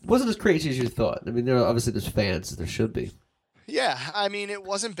 wasn't as crazy as you thought. I mean, there's fans. There should be. Yeah, I mean, it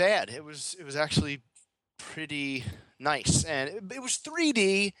wasn't bad. It was actually pretty nice. And it was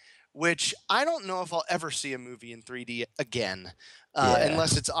 3D, which I don't know if I'll ever see a movie in 3D again,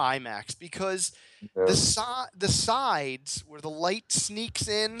 unless it's IMAX, because the sides where the light sneaks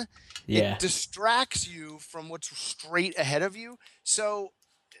in, it distracts you from what's straight ahead of you. So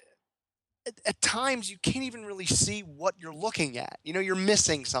at times you can't even really see what you're looking at. You're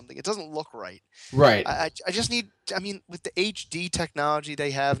missing something. It doesn't look right. Right. I just need, with the HD technology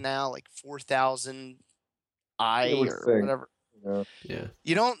they have now, like 4,000 or whatever. Yeah.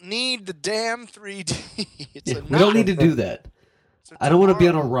 You don't need the damn 3D. We don't need to do that. I don't want to be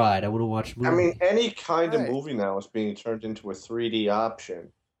on a ride. I want to watch movies. I mean, any kind of movie now is being turned into a 3D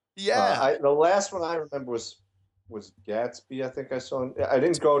option. Yeah. The last one I remember was Gatsby, I think I saw. I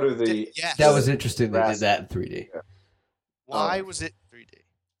didn't go to the... Yes. That was interesting. They did that in 3D. Yeah. Why was it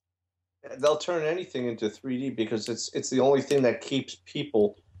 3D? They'll turn anything into 3D because it's the only thing that keeps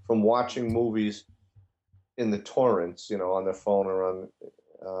people from watching movies in the torrents, on their phone or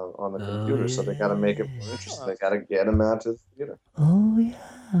on the computer. So they got to make it more interesting. They got to get them out to the theater. Oh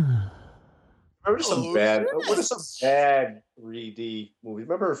yeah. What are some bad 3D movies?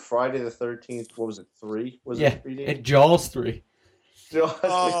 Remember Friday the 13th? What was it? 3? Was it 3D? And Jaws 3. Jaws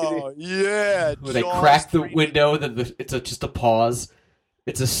 3D. Yeah. Where they crack the window, then it's just a pause.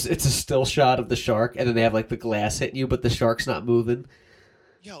 It's a still shot of the shark, and then they have like the glass hitting you, but the shark's not moving.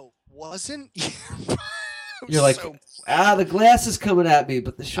 Yo, wasn't? You're like, the glass is coming at me,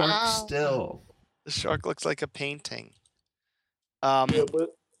 but the shark's still. The shark looks like a painting. Wasn't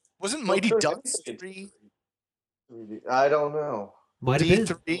Well, Mighty sure, Ducks anything 3D? I don't know. Might have been.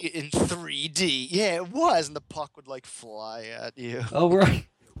 D3 in 3D. Yeah, it was, and the puck would like fly at you. Oh right.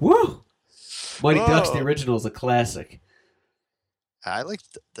 Woo! Mighty Ducks, the original, is a classic. I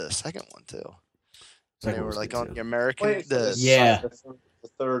liked the second one too. Second They were one's like good, on too. the American. Wait, the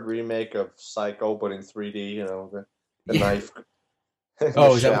third remake of Psycho, but in 3D. The knife.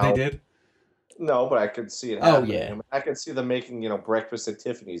 Oh, is that what they did? No, but I could see it Oh, happening. yeah. I mean, I could see them making, Breakfast at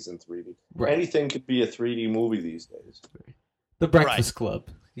Tiffany's in 3D. Right. Anything could be a 3D movie these days. The Breakfast Club.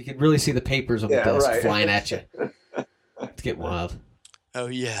 You can really see the papers on the desk flying at you. It's getting wild. Oh,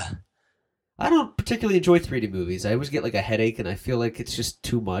 yeah. I don't particularly enjoy 3D movies. I always get like a headache, and I feel like it's just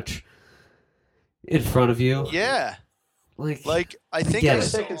too much in front of you. Yeah. Like I think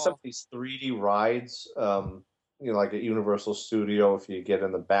I've taken some of these 3D rides, like at Universal Studio, if you get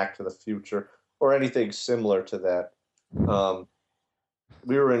in the Back to the Future, or anything similar to that.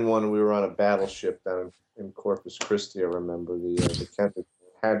 We were in one. We were on a battleship down in Corpus Christi. I remember the Kent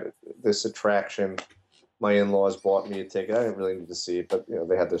had this attraction. My in-laws bought me a ticket. I didn't really need to see it, but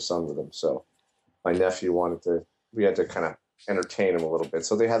they had their son with them. So my nephew we had to kind of entertain him a little bit.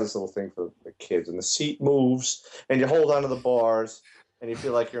 So they had this little thing for the kids, and the seat moves, and you hold onto the bars, and you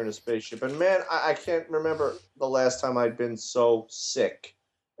feel like you're in a spaceship. And man, I can't remember the last time I'd been so sick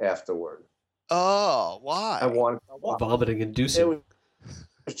afterward. Oh, why? I wanted vomiting inducing.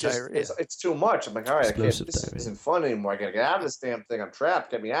 It's just it's too much. I'm like, all right, this isn't fun anymore. I gotta get out of this damn thing. I'm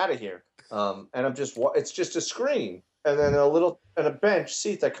trapped. Get me out of here. And I'm just it's just a screen and then a bench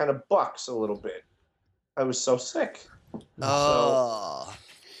seat that kind of bucks a little bit. I was so sick. Oh,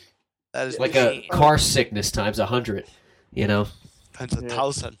 that is like a car sickness times 100. Times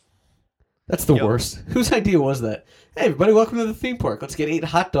 1,000. That's the worst. Whose idea was that? Hey, everybody, welcome to the theme park. Let's get 8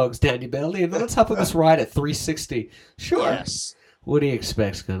 hot dogs down your belly, and then let's hop on this ride at 360. Sure. Yes. What do you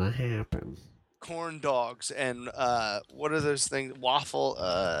expect's going to happen? Corn dogs and what are those things? Waffle,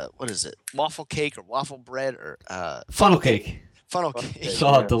 what is it? Waffle cake or waffle bread or funnel cake. Funnel cake.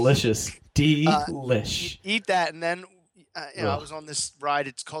 Oh, delicious. Delish. Eat that, and then I was on this ride.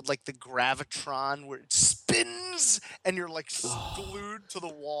 It's called like the Gravitron, where it spins and you're like glued to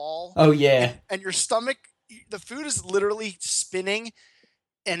the wall. Oh yeah. And your stomach, the food is literally spinning,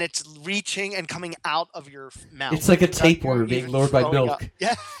 and it's reaching and coming out of your mouth. It's like a tapeworm being lured by milk.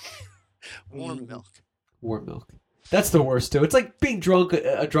 Yeah. Warm milk. Warm milk. That's the worst too. It's like being drunk,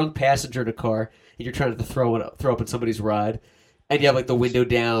 a drunk passenger in a car, and you're trying to throw up in somebody's ride, and you have like the window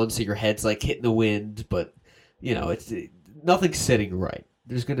down, so your head's like hitting the wind, but it's nothing's sitting right.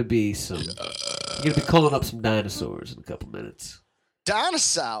 There's gonna be some. You're gonna be calling up some dinosaurs in a couple minutes.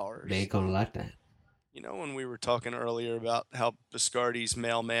 Dinosaurs. They ain't gonna like that. You know, when we were talking earlier about how Biscardi's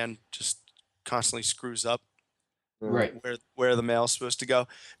mailman just constantly screws up, right? Where the mail's supposed to go.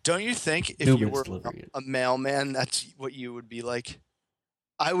 Don't you think if you were a mailman, that's what you would be like?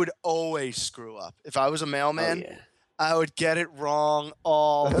 I would always screw up. If I was a mailman, I would get it wrong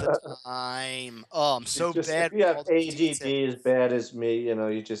all the time. Oh, I'm so bad. If you have ADD as bad as me, you're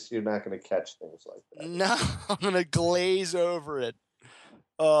not going to catch things like that. No, I'm going to glaze over it.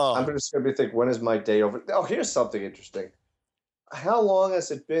 Oh. I'm just going to be thinking, when is my day over? Oh, here's something interesting. How long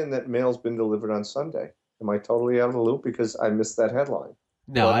has it been that mail's been delivered on Sunday? Am I totally out of the loop because I missed that headline?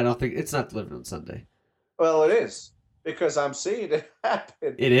 No, I don't think it's not delivered on Sunday. Well, it is because I'm seeing it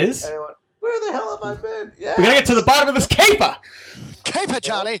happen. It is? And I went, where the hell have I been? Yeah. We gotta get to the bottom of this caper. Caper,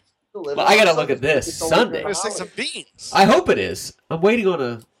 Johnny. Well, I gotta look at this Sunday. Let's take some beans. I hope it is. I'm waiting on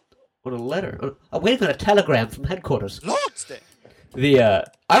a letter. I'm waiting on a telegram from headquarters. Lord's Day.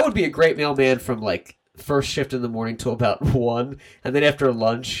 I would be a great mailman from like first shift in the morning till about 1, and then after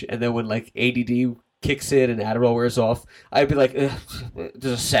lunch, and then when like ADD kicks in and Adderall wears off, I'd be like, there's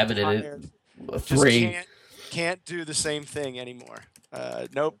a 7 in it, a 3. Just can't do the same thing anymore.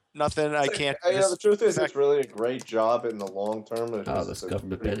 Nope, nothing. I can't. The truth is, it's really a great job in the long term. This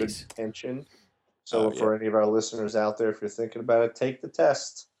government pennies. Pension. So for any of our listeners out there, if you're thinking about it, take the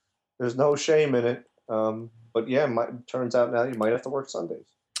test. There's no shame in it. But yeah, turns out now you might have to work Sundays.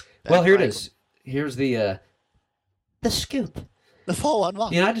 Well, here it is. Here's the scoop. The 411.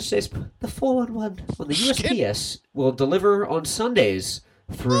 The United States, the 411 on the USPS will deliver on Sundays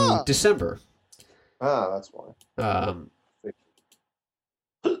through December. That's why.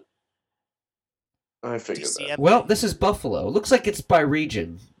 I figured that. Well, this is Buffalo. Looks like it's by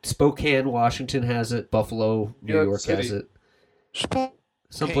region. Spokane, Washington has it. Buffalo, New York has it.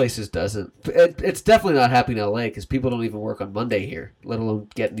 Some places doesn't. It's definitely not happening in LA because people don't even work on Monday here, let alone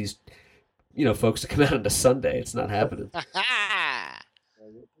getting these, folks to come out on a Sunday. It's not happening.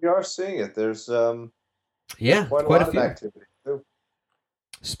 We are seeing it. There's quite a few. of activity too.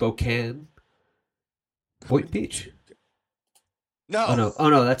 Spokane, Boynton Beach. No. Oh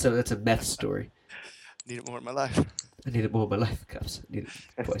no, that's a meth story. Need it more in my life. I need it more in my life, cops. I need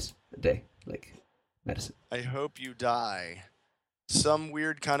it twice a day, like medicine. I hope you die. Some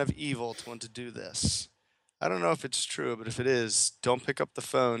weird kind of evil to want to do this. I don't know if it's true, but if it is, don't pick up the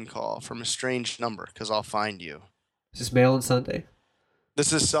phone call from a strange number because I'll find you. Is this Mail on Sunday?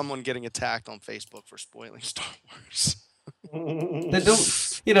 This is someone getting attacked on Facebook for spoiling Star Wars. Then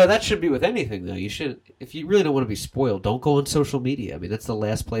don't, that should be with anything though. You should, if you really don't want to be spoiled, don't go on social media. I mean, that's the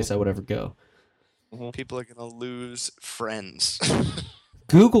last place I would ever go. People are gonna lose friends.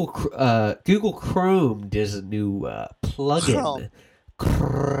 Google Chrome does a new plugin,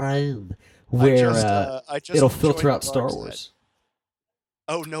 Chrome, where it'll filter out Star Wars.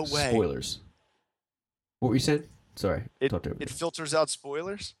 Oh no way! Spoilers. What were you saying? Sorry, it filters out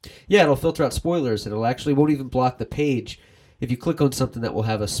spoilers? Yeah, it'll filter out spoilers, and won't even block the page. If you click on something that will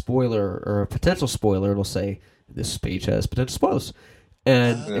have a spoiler or a potential spoiler, it'll say, this page has potential spoilers.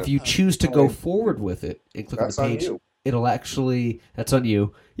 And if you choose to go forward with it and click on the page, it'll actually... That's on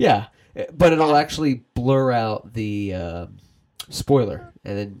you. Yeah, but it'll actually blur out the spoiler,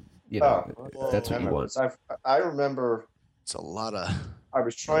 and then, that's what you want. I remember... It's a lot of... I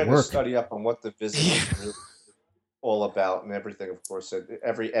was trying to study up on what the visit is really all about and everything. Of course,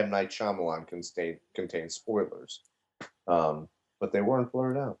 every M. Night Shyamalan contains spoilers, but they weren't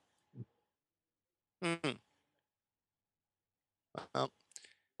blurred out. Mm-hmm. Well,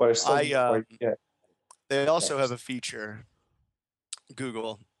 but they also have a feature,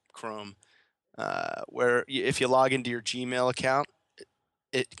 Google Chrome, where if you log into your Gmail account,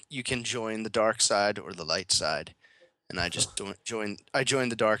 you can join the dark side or the light side. and I just joined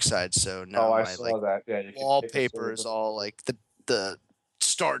the dark side. So now I my saw that. Yeah, you can wallpaper is all like the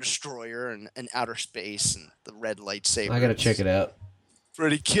Star Destroyer and outer space and the red lightsaber. I gotta check it out.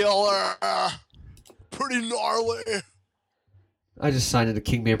 Pretty killer. Pretty gnarly. I just signed into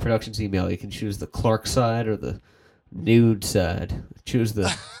Kingman Productions email. You can choose the Clark side or the nude side. Choose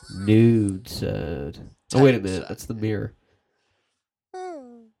the nude side. Oh, wait a minute. That's the mirror.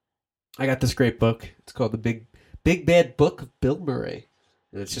 I got this great book. It's called The Big Bad Book of Bill Murray.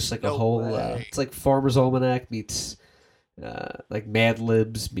 And it's just like a whole... it's like Farmer's Almanac meets... like Mad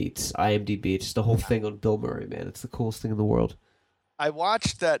Libs meets IMDb. It's just a whole thing on Bill Murray, man. It's the coolest thing in the world. I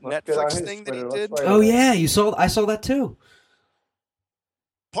watched that Netflix thing that he did. Oh yeah, I saw that too.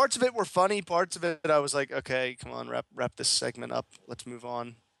 Parts of it were funny. Parts of it, I was like, okay, come on, wrap this segment up. Let's move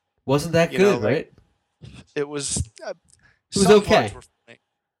on. Wasn't that good, right? It was. It was okay. Parts were funny.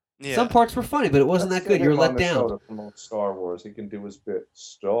 Yeah. Some parts were funny, but it wasn't that good. You were let down. To promote Star Wars, he can do his bit.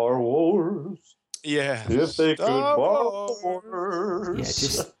 Star Wars. Yeah. If they could Wars.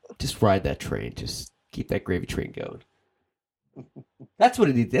 Yeah, just ride that train. Just keep that gravy train going. That's what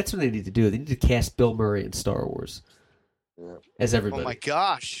they need to do. They need to cast Bill Murray in Star Wars as everybody. Oh my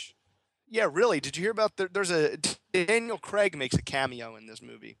gosh! Yeah, really. Did you hear about there's a Daniel Craig makes a cameo in this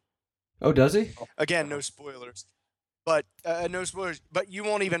movie? Oh, does he? Again, no spoilers, but But you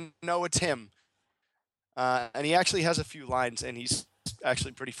won't even know it's him. And he actually has a few lines, and he's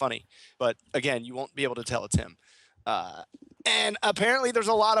actually pretty funny. But again, you won't be able to tell it's him. And apparently, there's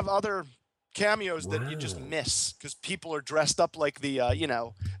a lot of other cameos that you just miss because people are dressed up like the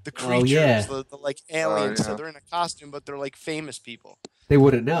the creatures, the like aliens. So they're in a costume, but they're like famous people. They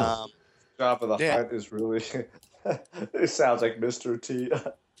wouldn't know. Jabba the Hutt is really. It sounds like Mr. T.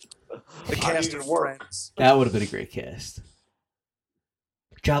 The cast of Friends. That would have been a great cast.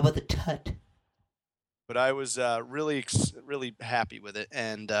 Jabba the Hutt. But I was really happy with it,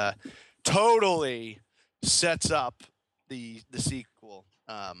 and totally sets up the sequel.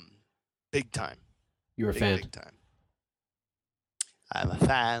 Big time. You're a fan. Big time. I'm a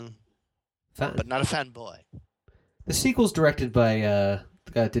fan. But not a fanboy. The sequel's directed by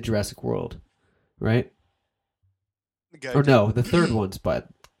the guy that did Jurassic World, right? The third one's by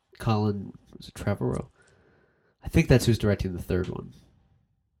Colin Trevorrow. I think that's who's directing the third one.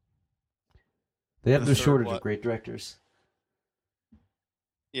 They have no shortage of great directors.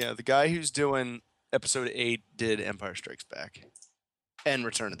 Yeah, the guy who's doing Episode 8 did Empire Strikes Back and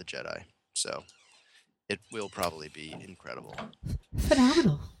Return of the Jedi. So it will probably be incredible.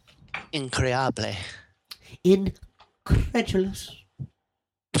 Phenomenal. Increíble. Incredulous.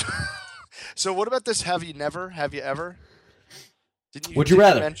 So what about this? Have you ever? Would you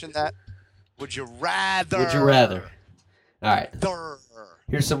rather mention that? Would you rather? Would you rather? All right.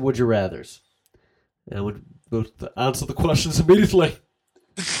 Here's some would you rathers. And we'll answer the questions immediately.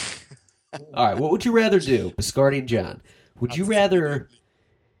 All right. What would you rather do, Biscardi and John? Would you rather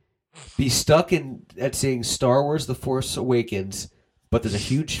be stuck at seeing Star Wars: The Force Awakens, but there's a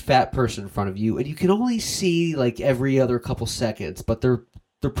huge fat person in front of you, and you can only see like every other couple seconds, but they're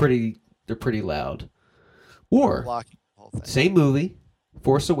pretty loud? Or same movie,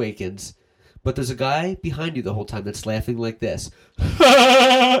 Force Awakens, but there's a guy behind you the whole time that's laughing like this,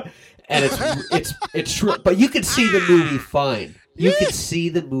 and it's true, but you can see the movie fine. You can see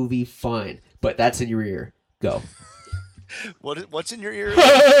the movie fine, but that's in your ear. Go. What's in your ear?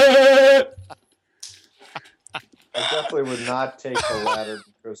 I definitely would not take the ladder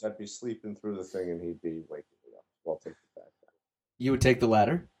because I'd be sleeping through the thing and he'd be waking me up. Well, I'll take the fact. You would take the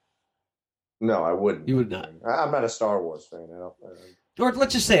ladder? No, I wouldn't. You would not. I'm not a Star Wars fan. Or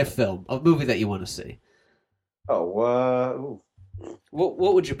let's just say a film, a movie that you want to see. Oh,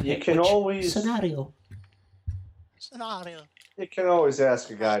 what would you pick? You can always scenario. You can always ask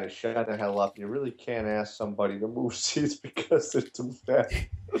a guy to shut the hell up. You really can't ask somebody to move seats because they're too fat.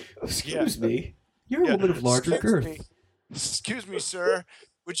 Excuse me. You're a woman of larger girth. Excuse me, sir.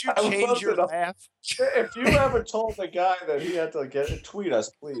 Would you change your laugh? If you ever told the guy that he had to tweet us,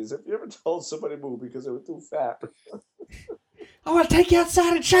 please. If you ever told somebody to move because they were too fat. I want to take you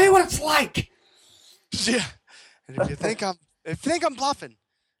outside and show you what it's like. Yeah. And if you think I'm bluffing,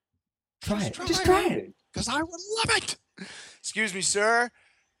 try it. Just try it. Because I would love it. Excuse me, sir.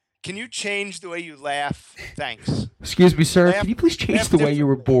 Can you change the way you laugh? Thanks. Excuse me, sir. Can you please change the way you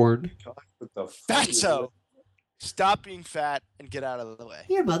were born? Fatso. Stop being fat and get out of the way.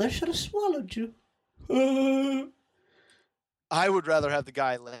 Your mother should have swallowed you. I would rather have the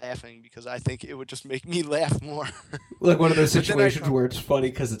guy laughing because I think it would just make me laugh more. Like one of those situations where it's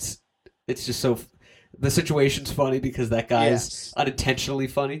funny because it's just so... The situation's funny because that guy is unintentionally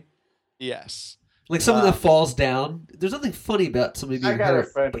funny. Yes. Like someone that falls down. There's nothing funny about somebody being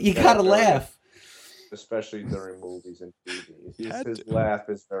hurt, but you gotta laugh. Especially during movies and TV. His laugh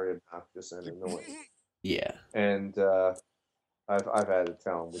is very obnoxious and annoying. Yeah. And I've had to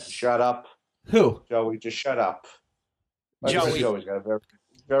tell him, would you shut up? Who? Joey, just shut up. Joey's got a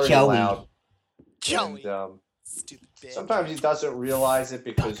very loud. Joey. And, sometimes he doesn't realize it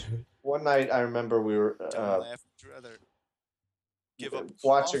because one night I remember we were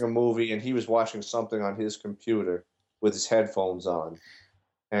watching a movie and he was watching something on his computer with his headphones on.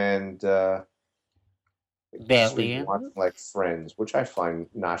 And watching like Friends, which I find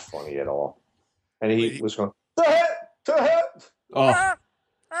not funny at all. And he was going, oh.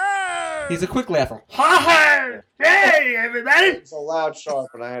 He's a quick laugher. Hey, everybody! It's a loud, sharp,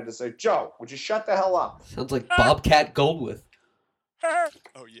 and I had to say, Joe, would you shut the hell up? Sounds like Bobcat Goldthwait.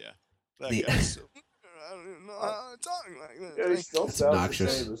 Oh, yeah. That guy's so... I don't even know how to talk like that. Yeah, he still sounds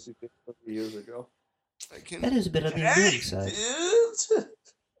obnoxious. the same as he did 50 years ago. That is a bit on the annoying side.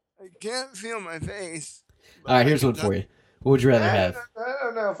 I can't feel my face. All right, here's one for you. What would you rather have? I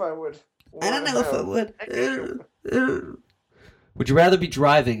don't know if I would. I don't know if I would. Would you rather be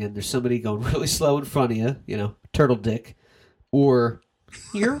driving and there's somebody going really slow in front of you, turtle dick, or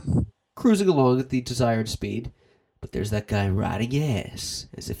you're cruising along at the desired speed, but there's that guy riding your ass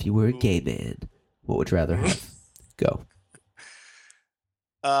as if you were a gay man? What would you rather have? Go.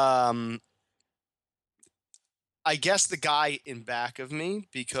 I guess the guy in back of me,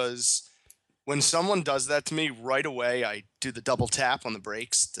 because when someone does that to me, right away I do the double tap on the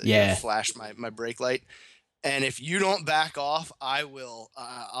brakes to flash my brake light. And if you don't back off, I will.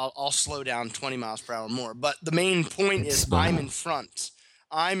 I'll slow down 20 miles per hour more. But the main point is I'm in front.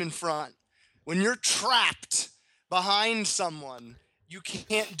 I'm in front. When you're trapped behind someone, you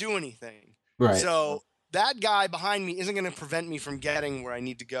can't do anything. Right. So that guy behind me isn't going to prevent me from getting where I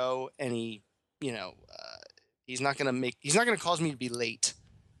need to go. And he's not going to cause me to be late.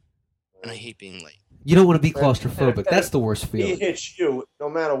 And I hate being late. You don't want to be claustrophobic. That's the worst feeling. He hits you,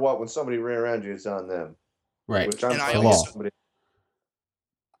 no matter what. When somebody ran around you, it's on them. Right. Which I'm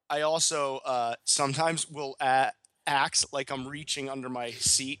I also sometimes will act like I'm reaching under my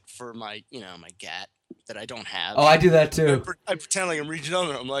seat for my gat that I don't have. Oh, I do that too. I pretend like I'm reaching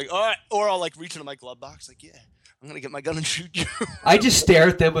under. I'm like, all right, or I'll like reach into my glove box, like, yeah, I'm gonna get my gun and shoot you. I just stare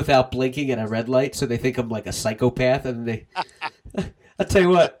at them without blinking at a red light, so they think I'm like a psychopath, and they. I'll tell you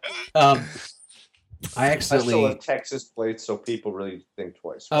what. I still have Texas plates, so people really think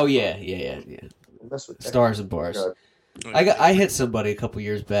twice. Oh yeah. Stars and bars. I hit somebody a couple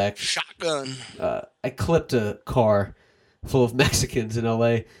years back. Shotgun. I clipped a car full of Mexicans in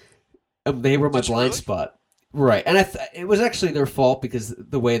L.A. They were my blind spot. Right. And it was actually their fault because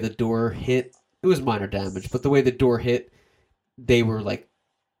the way the door hit, it was minor damage, but the way the door hit, they were like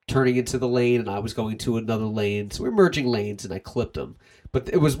turning into the lane and I was going to another lane. So we're merging lanes and I clipped them. But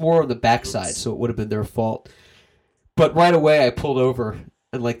it was more on the backside, so it would have been their fault. But right away I pulled over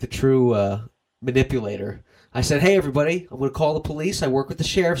and like the true manipulator, I said, hey, everybody, I'm going to call the police. I work with the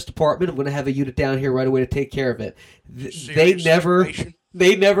sheriff's department. I'm going to have a unit down here right away to take care of it.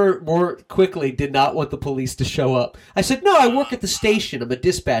 They never more quickly did not want the police to show up. I said, no, I work at the station. I'm a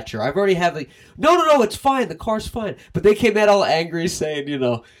dispatcher. I've already have no, it's fine. The car's fine. But they came out all angry saying,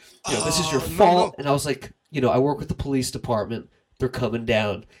 this is your fault. No. And I was like, I work with the police department. They're coming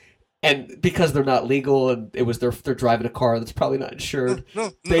down. And because they're not legal and it was they're driving a car that's probably not insured,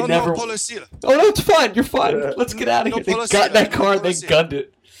 no, policia. Oh, no, it's fine. You're fine. Let's get out of here. They got in that car and they gunned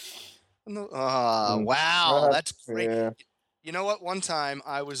it. No, wow. That's great. Yeah. You know what? One time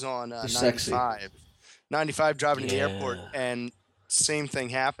I was on 95 driving to the airport, and same thing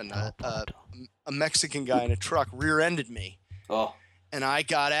happened. A Mexican guy in a truck rear-ended me. Oh. And I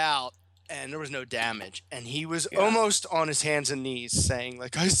got out. And there was no damage, and he was almost on his hands and knees, saying,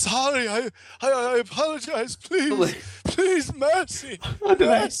 "Like, I'm sorry, I apologize, please, mercy, mercy."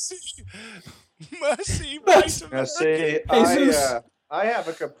 I have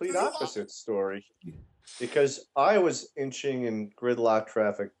a complete opposite story because I was inching in gridlock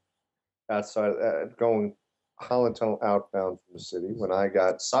traffic outside, going Holland Tunnel outbound from the city when I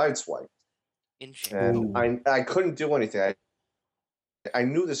got sideswiped, and I couldn't do anything. I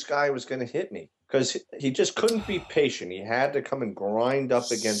knew this guy was going to hit me because he just couldn't be patient. He had to come and grind up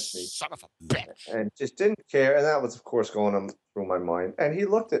against me. Son of a bitch. And just didn't care. And that was, of course, going on through my mind. And he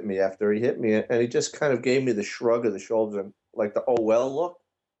looked at me after he hit me, and he just kind of gave me the shrug of the shoulders and like the oh well look.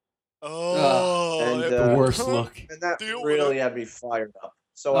 Oh, the worst look. And that really had me fired up.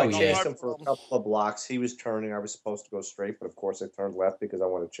 So I chased him for a couple of blocks. He was turning. I was supposed to go straight, but of course I turned left because I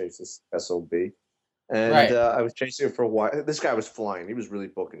wanted to chase this SOB. And I was chasing him for a while. This guy was flying. He was really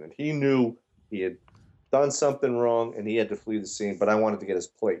booking it. He knew He had done something wrong, and he had to flee the scene, but I wanted to get his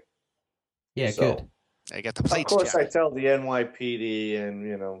plate. Yeah, So, good. I got the plates. Of course, Jack. I tell the NYPD,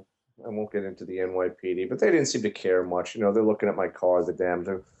 and, I won't get into the NYPD, but they didn't seem to care much. They're looking at my car, the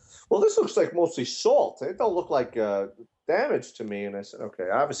damage. Well, this looks like mostly salt. It don't look like damage to me. And I said, okay,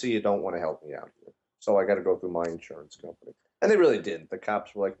 obviously you don't want to help me out here. So I got to go through my insurance company. And they really didn't. The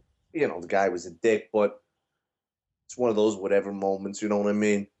cops were like, the guy was a dick, but it's one of those whatever moments, you know what I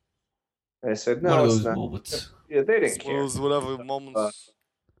mean? And I said, no, it's not. Moments. Yeah, they didn't care. Whatever moments.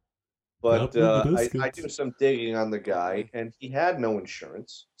 But I do some digging on the guy, and he had no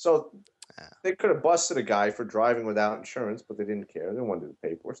insurance. So they could have busted a guy for driving without insurance, but they didn't care. They didn't want to do the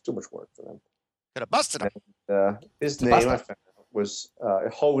paperwork. It's too much work for them. Could have busted him. And, his name, I found out, was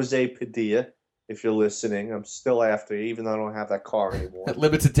Jose Padilla. If you're listening, I'm still after you, even though I don't have that car anymore. That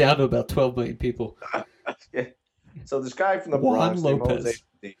limits it down to about 12 million people. Yeah. So this guy from the Juan Bronx, named Lopez. Jose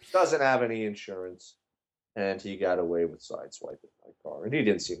Padilla, doesn't have any insurance. And he got away with sideswiping my car, and he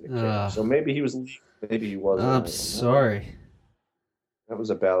didn't seem to care. So maybe he was legal, maybe he wasn't. I'm sorry. That was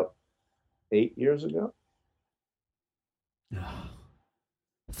about 8 years ago.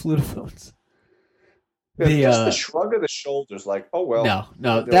 Flutophones. Just the shrug of the shoulders, like, oh well.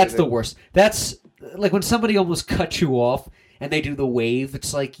 No, that's the worst. That's like when somebody almost cuts you off and they do the wave.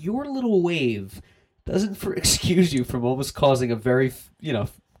 It's like your little wave doesn't excuse you from almost causing a very,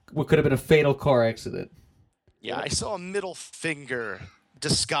 what could have been a fatal car accident. Yeah, I saw a middle finger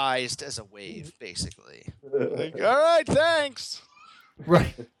disguised as a wave, basically. Like, all right, thanks.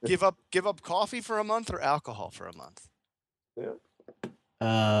 Right. Give up coffee for a month or alcohol for a month?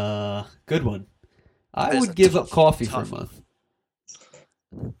 Yeah. Good one. I would give up coffee for a month.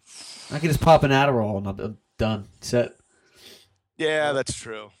 I can just pop an Adderall and I'm done. Set. Yeah, that's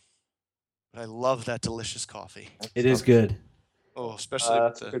true. But I love that delicious coffee. It is good. Oh, especially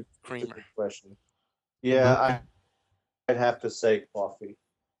with the creamer. Good question. Yeah, I'd have to say coffee.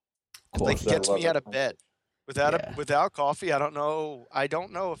 Like gets me out of bed. Without coffee, I don't know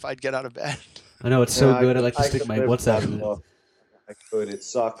if I'd get out of bed. I know it's so good. I like to stick my WhatsApp in it. I could. It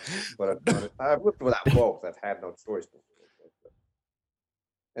sucks, but I've lived without both. I've had no choice.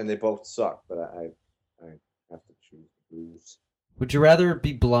 And they both suck, but I have to choose booze. Would you rather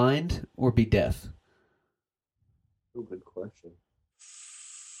be blind or be deaf? Oh, good question.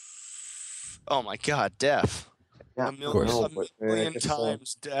 Oh my God, deaf. Yeah, a million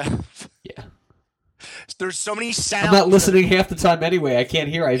times deaf. Yeah. There's so many sounds. I'm not listening half the time anyway. I can't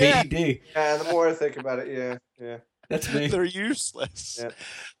hear. I have ADD. Yeah, the more I think about it, yeah. That's me. They're useless. Yeah.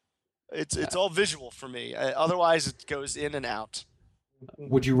 It's all visual for me. Otherwise, it goes in and out.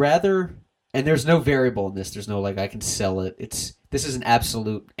 Would you rather? And there's no variable in this. There's no I can sell it. This is an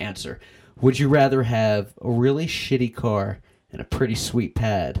absolute answer. Would you rather have a really shitty car and a pretty sweet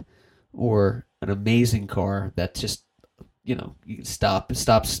pad, or an amazing car that just you can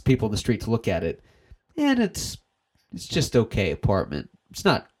stops people in the street to look at it, and it's just okay apartment. It's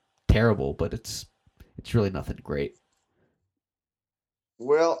not terrible, but it's really nothing great.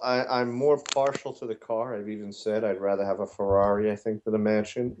 Well, I'm more partial to the car. I've even said I'd rather have a Ferrari, I think, than a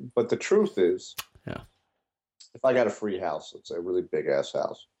mansion. But the truth is, if I got a free house, let's say a really big-ass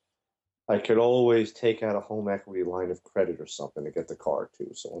house, I could always take out a home equity line of credit or something to get the car,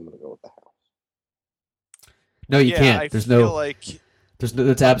 too. So I'm going to go with the house. No, you can't.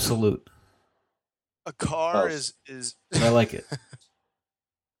 It's absolute. A car is. I like it.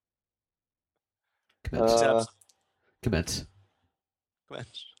 Commence.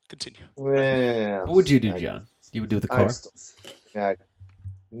 Continue. Well, what would you do, John? You would do the car?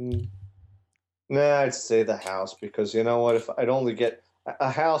 I'd say the house, because you know what? If I'd only get a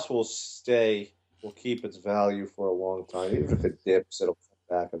house, will keep its value for a long time. Even if it dips, it'll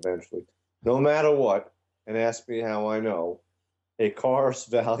come back eventually. No matter what, and ask me how I know, a car's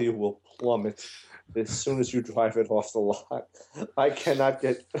value will plummet as soon as you drive it off the lot. I could not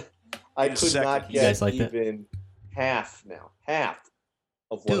get even half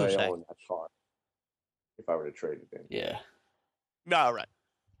of what I own in that car if I were to trade it in. Yeah. All right.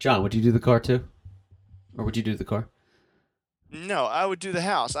 John, would you do the car too? Or would you do the car? No, I would do the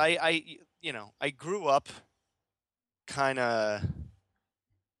house. I grew up kind of,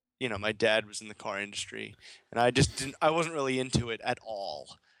 my dad was in the car industry, and I wasn't really into it at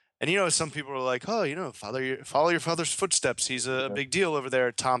all. And, some people are like, oh, follow your father's footsteps. He's a big deal over there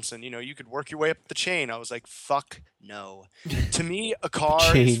at Thompson. You could work your way up the chain. I was like, fuck no. To me, a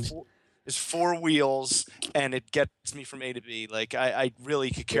car is four wheels, and it gets me from A to B. Like, I really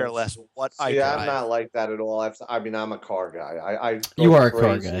could care less what I drive. Yeah, I'm not like that at all. I'm a car guy. You are a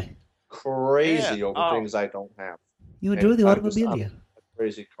car guy. Crazy over things I don't have. You enjoy the automobilia.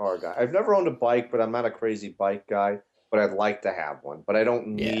 crazy car guy. I've never owned a bike, but I'm not a crazy bike guy. But I'd like to have one, but I don't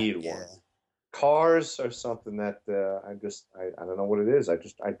need one. Cars are something that I don't know what it is. I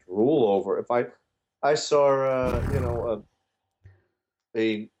drool over. If I saw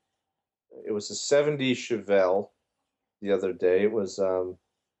it was a '70s Chevelle the other day. It was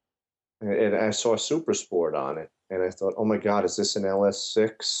and I saw a Super Sport on it, and I thought, oh my God, is this an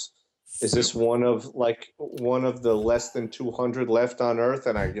LS6? Is this one of the less than 200 left on Earth?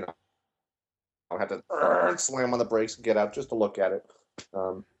 And I had to slam on the brakes and get out just to look at it.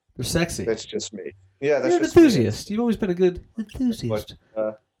 They're sexy. That's just me. Yeah, that's You're an just enthusiast. Me. You've always been a good enthusiast.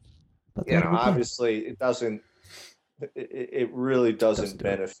 But, obviously, it doesn't. It really doesn't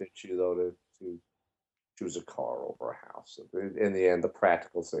benefit you though to choose a car over a house. In the end, the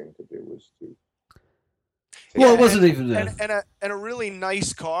practical thing to do was to. Well, it wasn't even and a really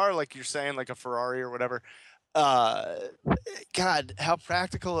nice car, like you're saying, like a Ferrari or whatever. God, how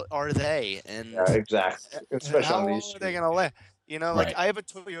practical are they? And exactly, especially how on long these. Are they gonna live? Like I have a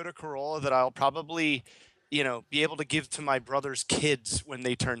Toyota Corolla that I'll probably, be able to give to my brother's kids when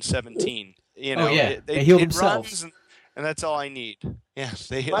they turn 17. They heal themselves. And that's all I need. Yeah,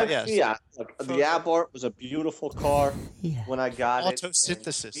 Fiat. The Abarth was a beautiful car when I got it.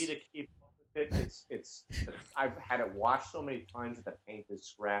 Autosynthesis. To keep up with it, I've had it washed so many times that the paint is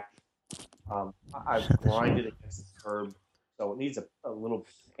scratched. I've grinded against the curb, so it needs a little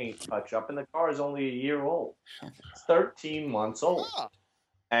paint touch up. And the car is only a year old. It's 13 months old.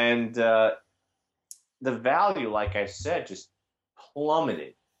 And the value, like I said, just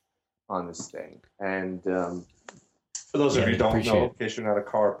plummeted on this thing. And for those of you who don't know, in case you're not a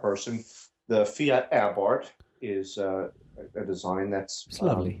car person, the Fiat Abarth is a design that's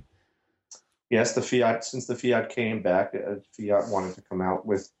lovely. Yes, since the Fiat came back, Fiat wanted to come out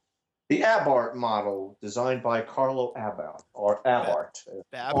with the Abarth model, designed by Carlo Abarth, or Abarth.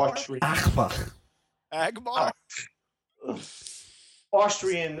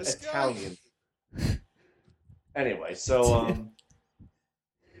 Austrian Italian. Anyway, so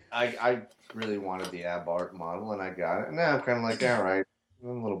I really wanted the Abarth model, and I got it. And now I'm kind of like, all right, I'm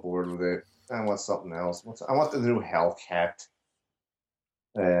a little bored with it. I want something else. I want the new Hellcat,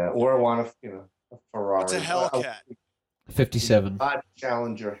 or I want a Ferrari. What's a Hellcat? 57.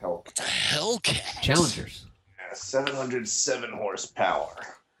 Challenger Hellcat. What's a Hellcat? Challengers. 707 horsepower.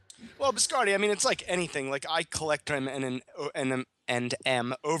 Well, Biscardi, I mean, it's like anything. Like I collect them and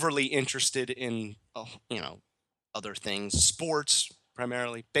am overly interested in, other things, sports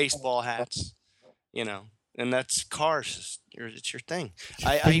primarily, baseball hats, and that's cars. It's your thing.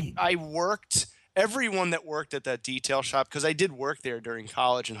 I worked. Everyone that worked at that detail shop, because I did work there during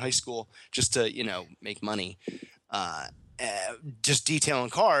college and high school just to make money. Just detailing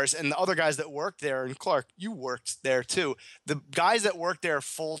cars, and the other guys that worked there, and Clark, you worked there too. The guys that worked there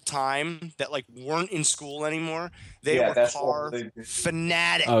full time that weren't in school anymore, they were car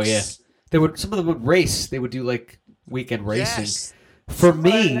fanatics. Oh yeah, some of them would race. They would do weekend racing. Yes. For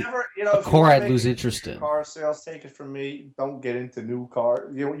me, a car I'd lose interest in. Car sales, take it from me. Don't get into new car.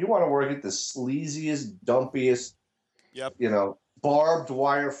 You want to work at the sleaziest, dumpiest, barbed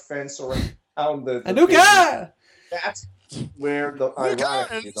wire fence around a new car. That's where the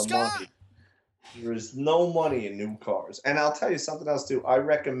money. There is no money in new cars. And I'll tell you something else too. I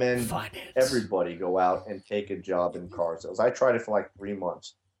recommend everybody go out and take a job in car sales. I tried it for 3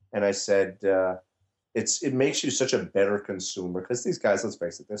 months, and I said it makes you such a better consumer, because these guys, let's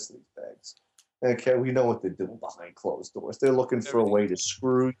face it, they're sleazebags. Okay, we know what they're doing behind closed doors. They're looking for a way to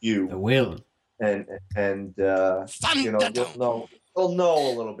screw you. The wheel. And they'll know a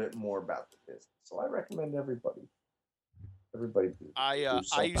little bit more about the business. So I recommend everybody do. I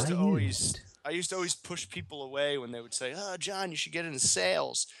used to always push people away when they would say, "Oh, John, you should get into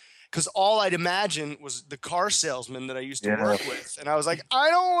sales," because all I'd imagine was the car salesman that I used to work with, and I was like, I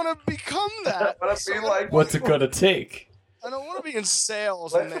don't want to become that. What's it gonna take? I don't want to be in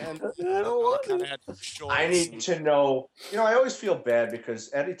sales, and I need to know. I always feel bad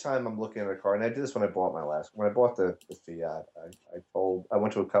because anytime I'm looking at a car, and I did this when I bought when I bought the Fiat, I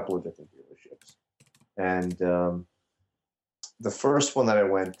went to a couple of different dealerships, and the first one that I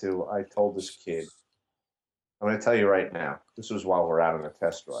went to, I told this kid, I'm going to tell you right now, this was while we're out on a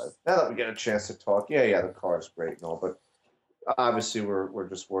test drive. Now that we get a chance to talk, the car is great and all, but obviously we're going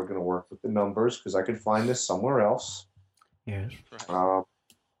to work with the numbers, because I could find this somewhere else. Yes. Not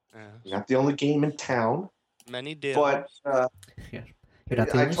the only game in town. Many did. But I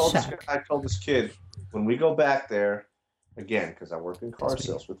told this kid, when we go back there, again, because I worked in car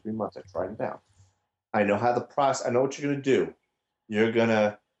sales for 3 months, I tried it out. I know how the process. I know what you're going to do. You're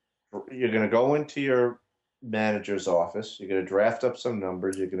gonna go into your manager's office. You're going to draft up some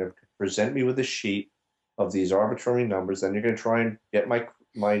numbers. You're going to present me with a sheet of these arbitrary numbers. Then you're going to try and get my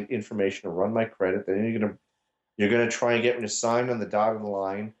information to run my credit. Then you're going to try and get me to sign on the dotted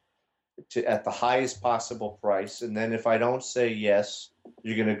line at the highest possible price. And then if I don't say yes,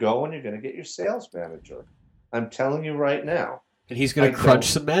 you're going to go and you're going to get your sales manager. I'm telling you right now. And he's going to crunch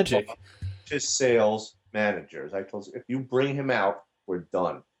some magic. To sales managers. I told you, if you bring him out, we're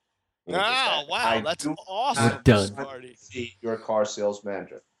done. Oh, wow. That's awesome. We're done. See your car sales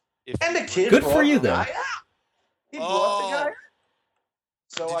manager. And the kid good for you, though. He brought the guy out.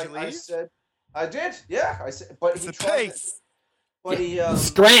 So I said, I did, yeah. I said, but he tried. But he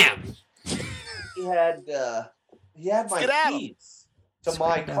scram. He had my keys to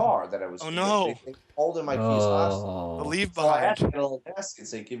my car that I was. Oh no! Holding my keys hostage. The leave behind. So I had behind. to get a little nasty and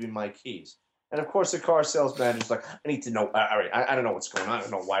say, "Give me my keys." And of course, the car sales manager's like, "I need to know. All right, I don't know what's going on. I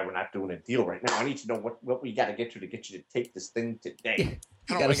don't know why we're not doing a deal right now. I need to know what we got to get you to take this thing today.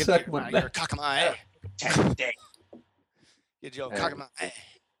 You gotta suck my eye. You're a cock of my eye. Today. Get your cock of my eye.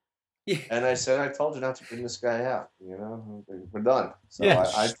 Yeah. And I said, I told you not to bring this guy out. You know, we're done. So Yeah.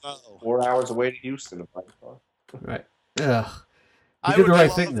 I 4 hours away to Houston to buy the car. Right. Ugh. I did would the right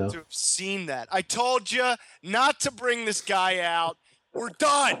love thing, though. to have seen that. I told you not to bring this guy out. We're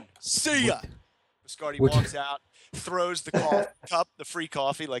done. See ya. Biscardi walks out, throws the cup, the free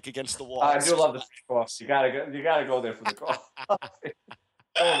coffee, like against the wall. I do love the free coffee. You gotta go there for the coffee.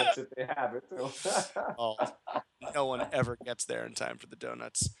 Donuts if they have it too. Oh, no one ever gets there in time for the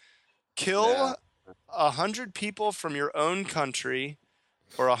donuts. Kill 100 people from your own country,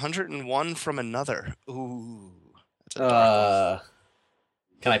 or 101 from another. Ooh, that's a dark one.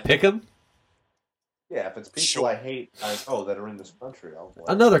 Can I pick him? Yeah, if it's people I hate, that are in this country, I'll play.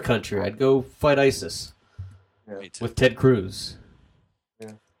 Another country. I'd go fight ISIS with Ted Cruz.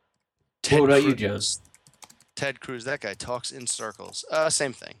 Yeah. What about you, John? Ted Cruz, that guy talks in circles.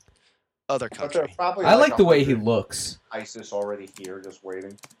 Same thing. Other country. I like the way he looks. ISIS already here, just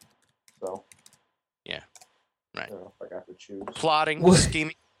waiting. So. Yeah. Right. I don't know if I got to choose. Plotting,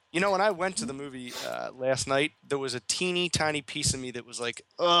 scheming. You know, when I went to the movie last night, there was a teeny tiny piece of me that was like,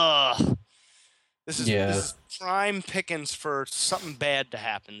 ugh. This is prime pickings for something bad to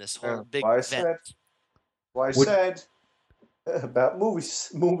happen. This whole big event. I said about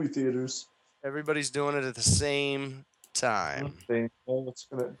movie theaters. Everybody's doing it at the same time. They know it's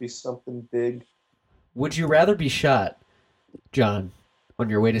going to be something big. Would you rather be shot, John, on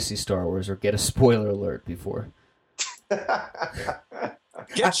your way to see Star Wars, or get a spoiler alert before?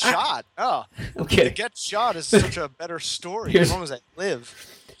 Get shot. Oh, okay. To get shot is such a better story as long as I live.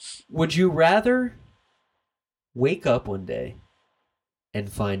 Would you rather wake up one day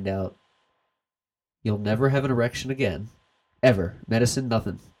and find out you'll never have an erection again, ever, medicine,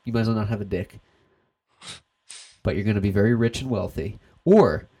 nothing, you might as well not have a dick, but you're going to be very rich and wealthy,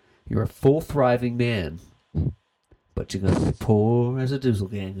 or you're a full thriving man, but you're going to be poor as a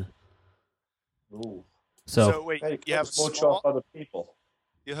doodleganger? Ooh. So wait, you have small other people.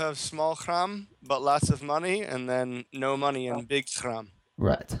 You have small khram, but lots of money, and then no money and big khram.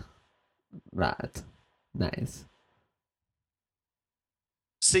 Right. Nice.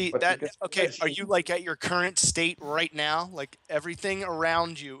 See, are you like at your current state right now? Like everything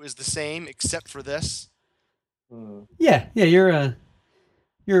around you is the same except for this? Yeah,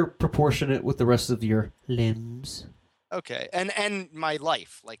 you're proportionate with the rest of your limbs. Okay, and my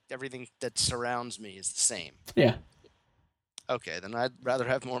life, like everything that surrounds me is the same. Yeah. Okay, then I'd rather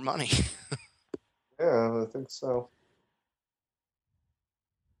have more money. Yeah, I think so.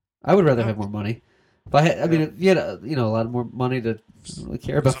 I would rather have more money. If I had, if you had a lot more money to really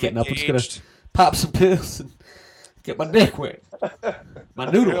care about getting up, I'm just gonna pop some pills and get my dick wet.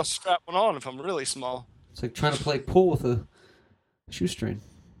 My noodle. I'll strap one on if I'm really small. It's like trying to play pool with a shoestring.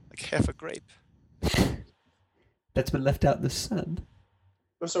 Like half a grape. That's been left out in the sun.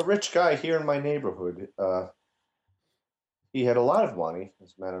 There's a rich guy here in my neighborhood. He had a lot of money,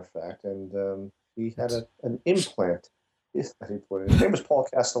 as a matter of fact, and he had an implant. His name was Paul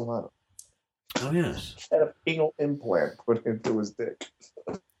Castellano. Oh, yes. He had a penal implant put into his dick.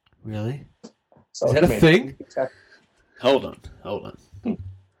 Really? So is that a thing? Hold on.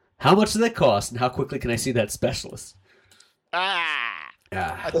 How much does that cost, and how quickly can I see that specialist? I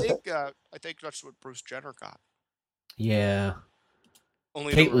think that's what Bruce Jenner got. Yeah.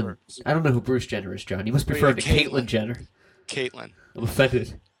 Only Caitlyn. I don't know who Bruce Jenner is, John. You must be referring to Caitlyn Jenner. Caitlyn. I'm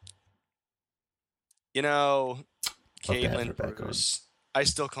offended. You know, Caitlyn Bruce. I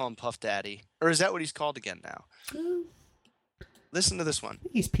still call him Puff Daddy. Or is that what he's called again now? Listen to this one.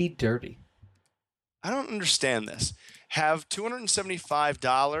 He's Pete Dirty. I don't understand this. Have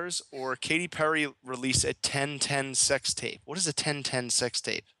 $275 or Katy Perry release a 10-10 sex tape. What is a 10-10 sex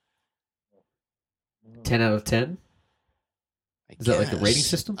tape? 10 out of 10? Is that like the rating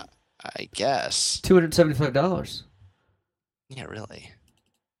system? I guess. $275. Yeah, really.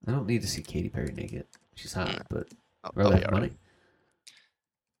 I don't need to see Katy Perry naked. She's hot, but I'll rather be have all money.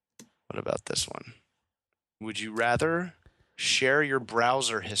 What about this one? Would you rather share your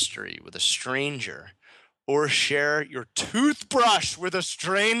browser history with a stranger or share your toothbrush with a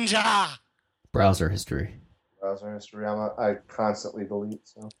stranger? Browser history. Browser history. I constantly delete,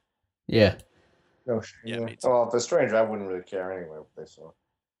 so. Yeah. No, well, if a stranger, I wouldn't really care anyway what they saw.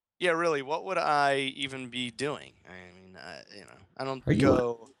 Yeah, really. What would I even be doing? I mean, I don't Are you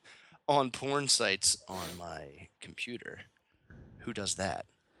go on porn sites on my computer. Who does that?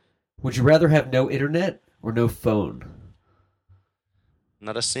 Would you rather have no internet or no phone?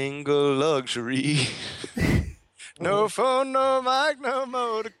 Not a single luxury. No phone, no mic, no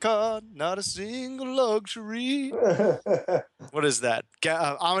motor car. Not a single luxury. What is that?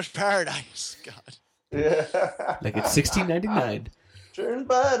 Amish Paradise. God. Yeah. Like it's $16.99. Turn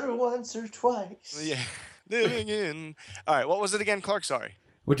butter once or twice. Yeah. Living in. All right. What was it again, Clark? Sorry.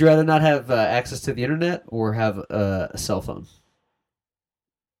 Would you rather not have access to the internet or have a cell phone?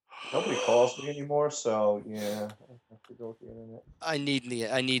 Nobody calls me anymore, so yeah, I have to go with the internet. I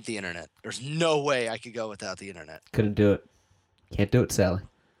need the internet. There's no way I could go without the internet. Couldn't do it. Can't do it, Sally.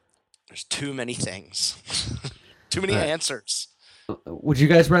 There's too many things. Too many answers. Would you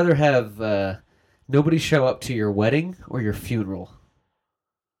guys rather have nobody show up to your wedding or your funeral?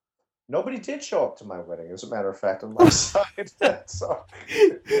 Nobody did show up to my wedding, as a matter of fact, on my side. So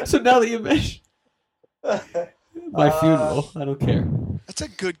now that you mention my funeral, I don't care. That's a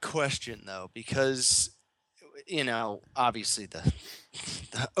good question, though, because, obviously the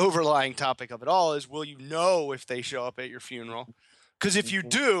overlying topic of it all is, will you know if they show up at your funeral? Because if you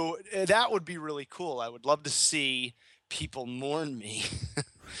do, that would be really cool. I would love to see people mourn me.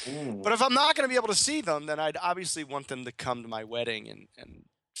 But if I'm not going to be able to see them, then I'd obviously want them to come to my wedding and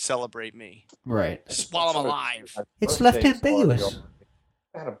celebrate me. Right. Just while I'm alive. It's left ambiguous.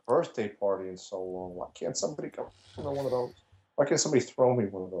 I had a birthday party in so long. Why can't somebody come to one of those? Why can't somebody throw me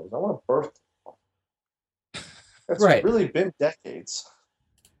one of those? I want a birthday party. It's really been decades.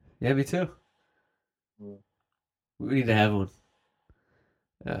 Yeah, me too. We need to have one.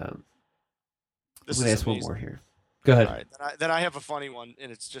 I'm going to ask one more here. Go ahead. All right, then I have a funny one,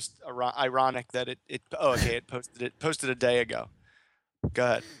 and it's just ironic that it posted a day ago. Go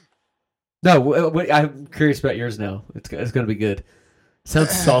ahead. No, I'm curious about yours now. It's going to be good.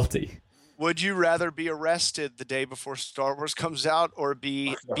 Sounds salty. Would you rather be arrested the day before Star Wars comes out or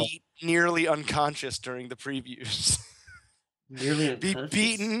be nearly unconscious during the previews? Nearly unconscious?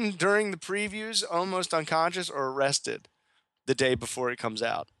 Be beaten during the previews, almost unconscious, or arrested the day before it comes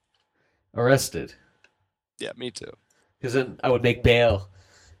out? Arrested. Yeah, me too. Because then I would make bail.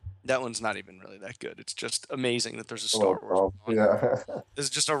 That one's not even really that good. It's just amazing that there's a Star Wars one. Yeah. This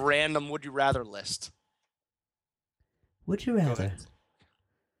is just a random would you rather list. Would you rather?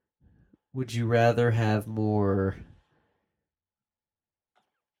 Would you rather have more...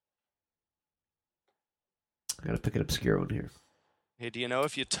 I gotta pick an obscure one here. Hey, do you know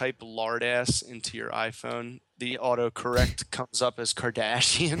if you type lardass into your iPhone, the autocorrect comes up as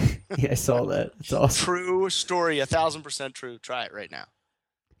Kardashian? Yeah, I saw that. It's awesome. True story, 1,000% true. Try it right now.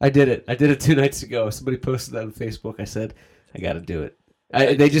 I did it 2 nights ago. Somebody posted that on Facebook. I said, I gotta do it.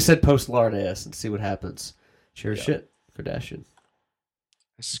 They just said post lardass and see what happens. Sure as shit. Kardashian.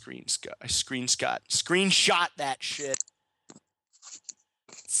 I screenshot that shit.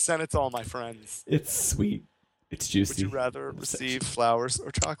 Send it to all my friends. It's sweet. It's juicy. Would you rather receive flowers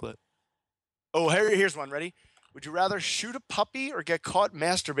or chocolate? Oh, here's one. Ready? Would you rather shoot a puppy or get caught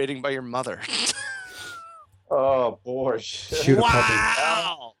masturbating by your mother? Oh, boy. Shoot a puppy.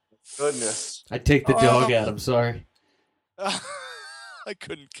 Wow. Goodness. I'd take the dog out. I'm sorry. I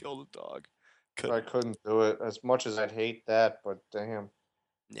couldn't kill the dog. I couldn't do it as much as I'd hate that, but damn.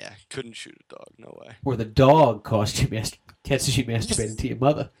 Yeah, couldn't shoot a dog. No way. Or the dog catches you masturbating to your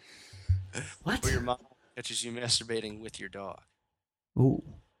mother. What? Or your mom catches you masturbating with your dog. Ooh.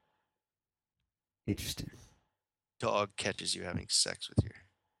 Interesting. Dog catches you having sex with your...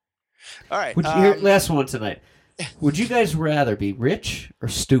 All right. Last one tonight. Would you guys rather be rich or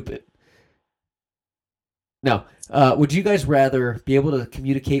stupid? No. Would you guys rather be able to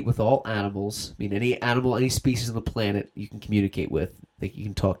communicate with all animals? I mean, any animal, any species on the planet you can communicate with. You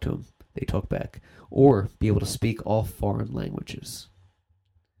can talk to them. They talk back. Or be able to speak all foreign languages.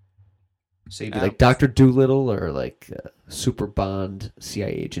 So you'd be like Dr. Doolittle or like Super Bond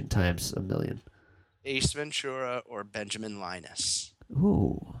CIA agent times a million. Ace Ventura or Benjamin Linus.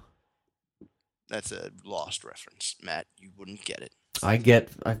 Ooh. That's a Lost reference. Matt, you wouldn't get it. I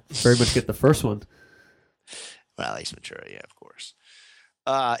very much get the first one. Well, Ace Ventura, yeah, of course.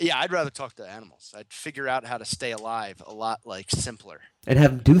 Yeah, I'd rather talk to animals. I'd figure out how to stay alive a lot simpler. And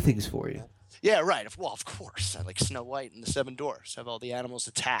have them do things for you. Yeah, right. Well, of course. I like Snow White and the Seven Dwarfs. Have all the animals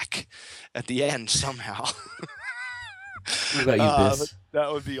attack at the end somehow. What about you, Biss?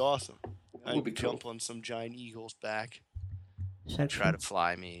 That would be awesome. I'd jump on some giant eagle's back. Try to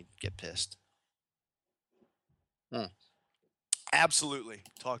fly me, get pissed. Absolutely.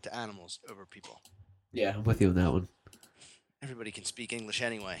 Talk to animals over people. Yeah, I'm with you on that one. Everybody can speak English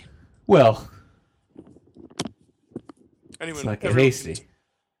anyway. Well, it's not get hasty.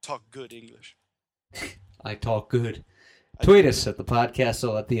 Talk good English. I talk good. Tweet us at the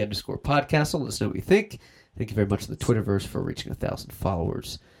Podcastle at the _Podcastle. Let us know what you think. Thank you very much to the Twitterverse for reaching 1,000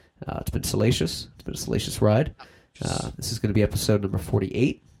 followers. It's been salacious. It's been a salacious ride. This is going to be episode number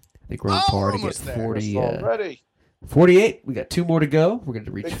 48. I think we're on par to get 40. Already. 48. We got 2 more to go. We're going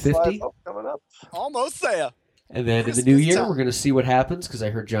to reach Big 50. Coming up. Almost there. And then in the new year, we're going to see what happens because I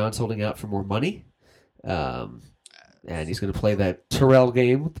heard John's holding out for more money. And he's going to play that Terrell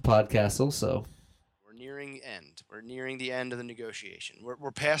game with the Podcastle. So we're nearing end. We're nearing the end of the negotiation.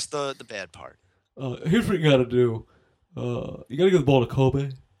 We're past the bad part. Here's what you got to do. You got to give the ball to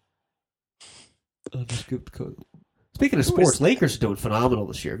Kobe. Just give it to Kobe. Speaking of sports, Lakers are doing phenomenal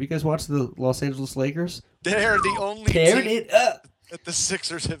this year. Have you guys watched the Los Angeles Lakers? They're the only tearing team it up that the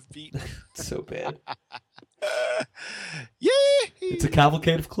Sixers have beaten. So bad. Yeah. It's a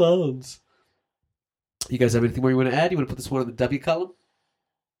cavalcade of clones. You guys have anything more you want to add? You want to put this one in the W column?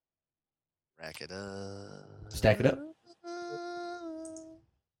 Rack it up. Stack it up.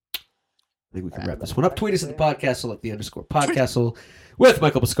 I think we can wrap this one up. Tweet us at the Podcastle at the _Podcastle with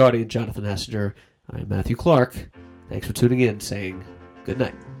Michael Biscardi and Jonathan Hessinger. I'm Matthew Clark. Thanks for tuning in, saying good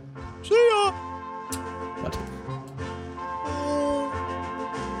night. See ya.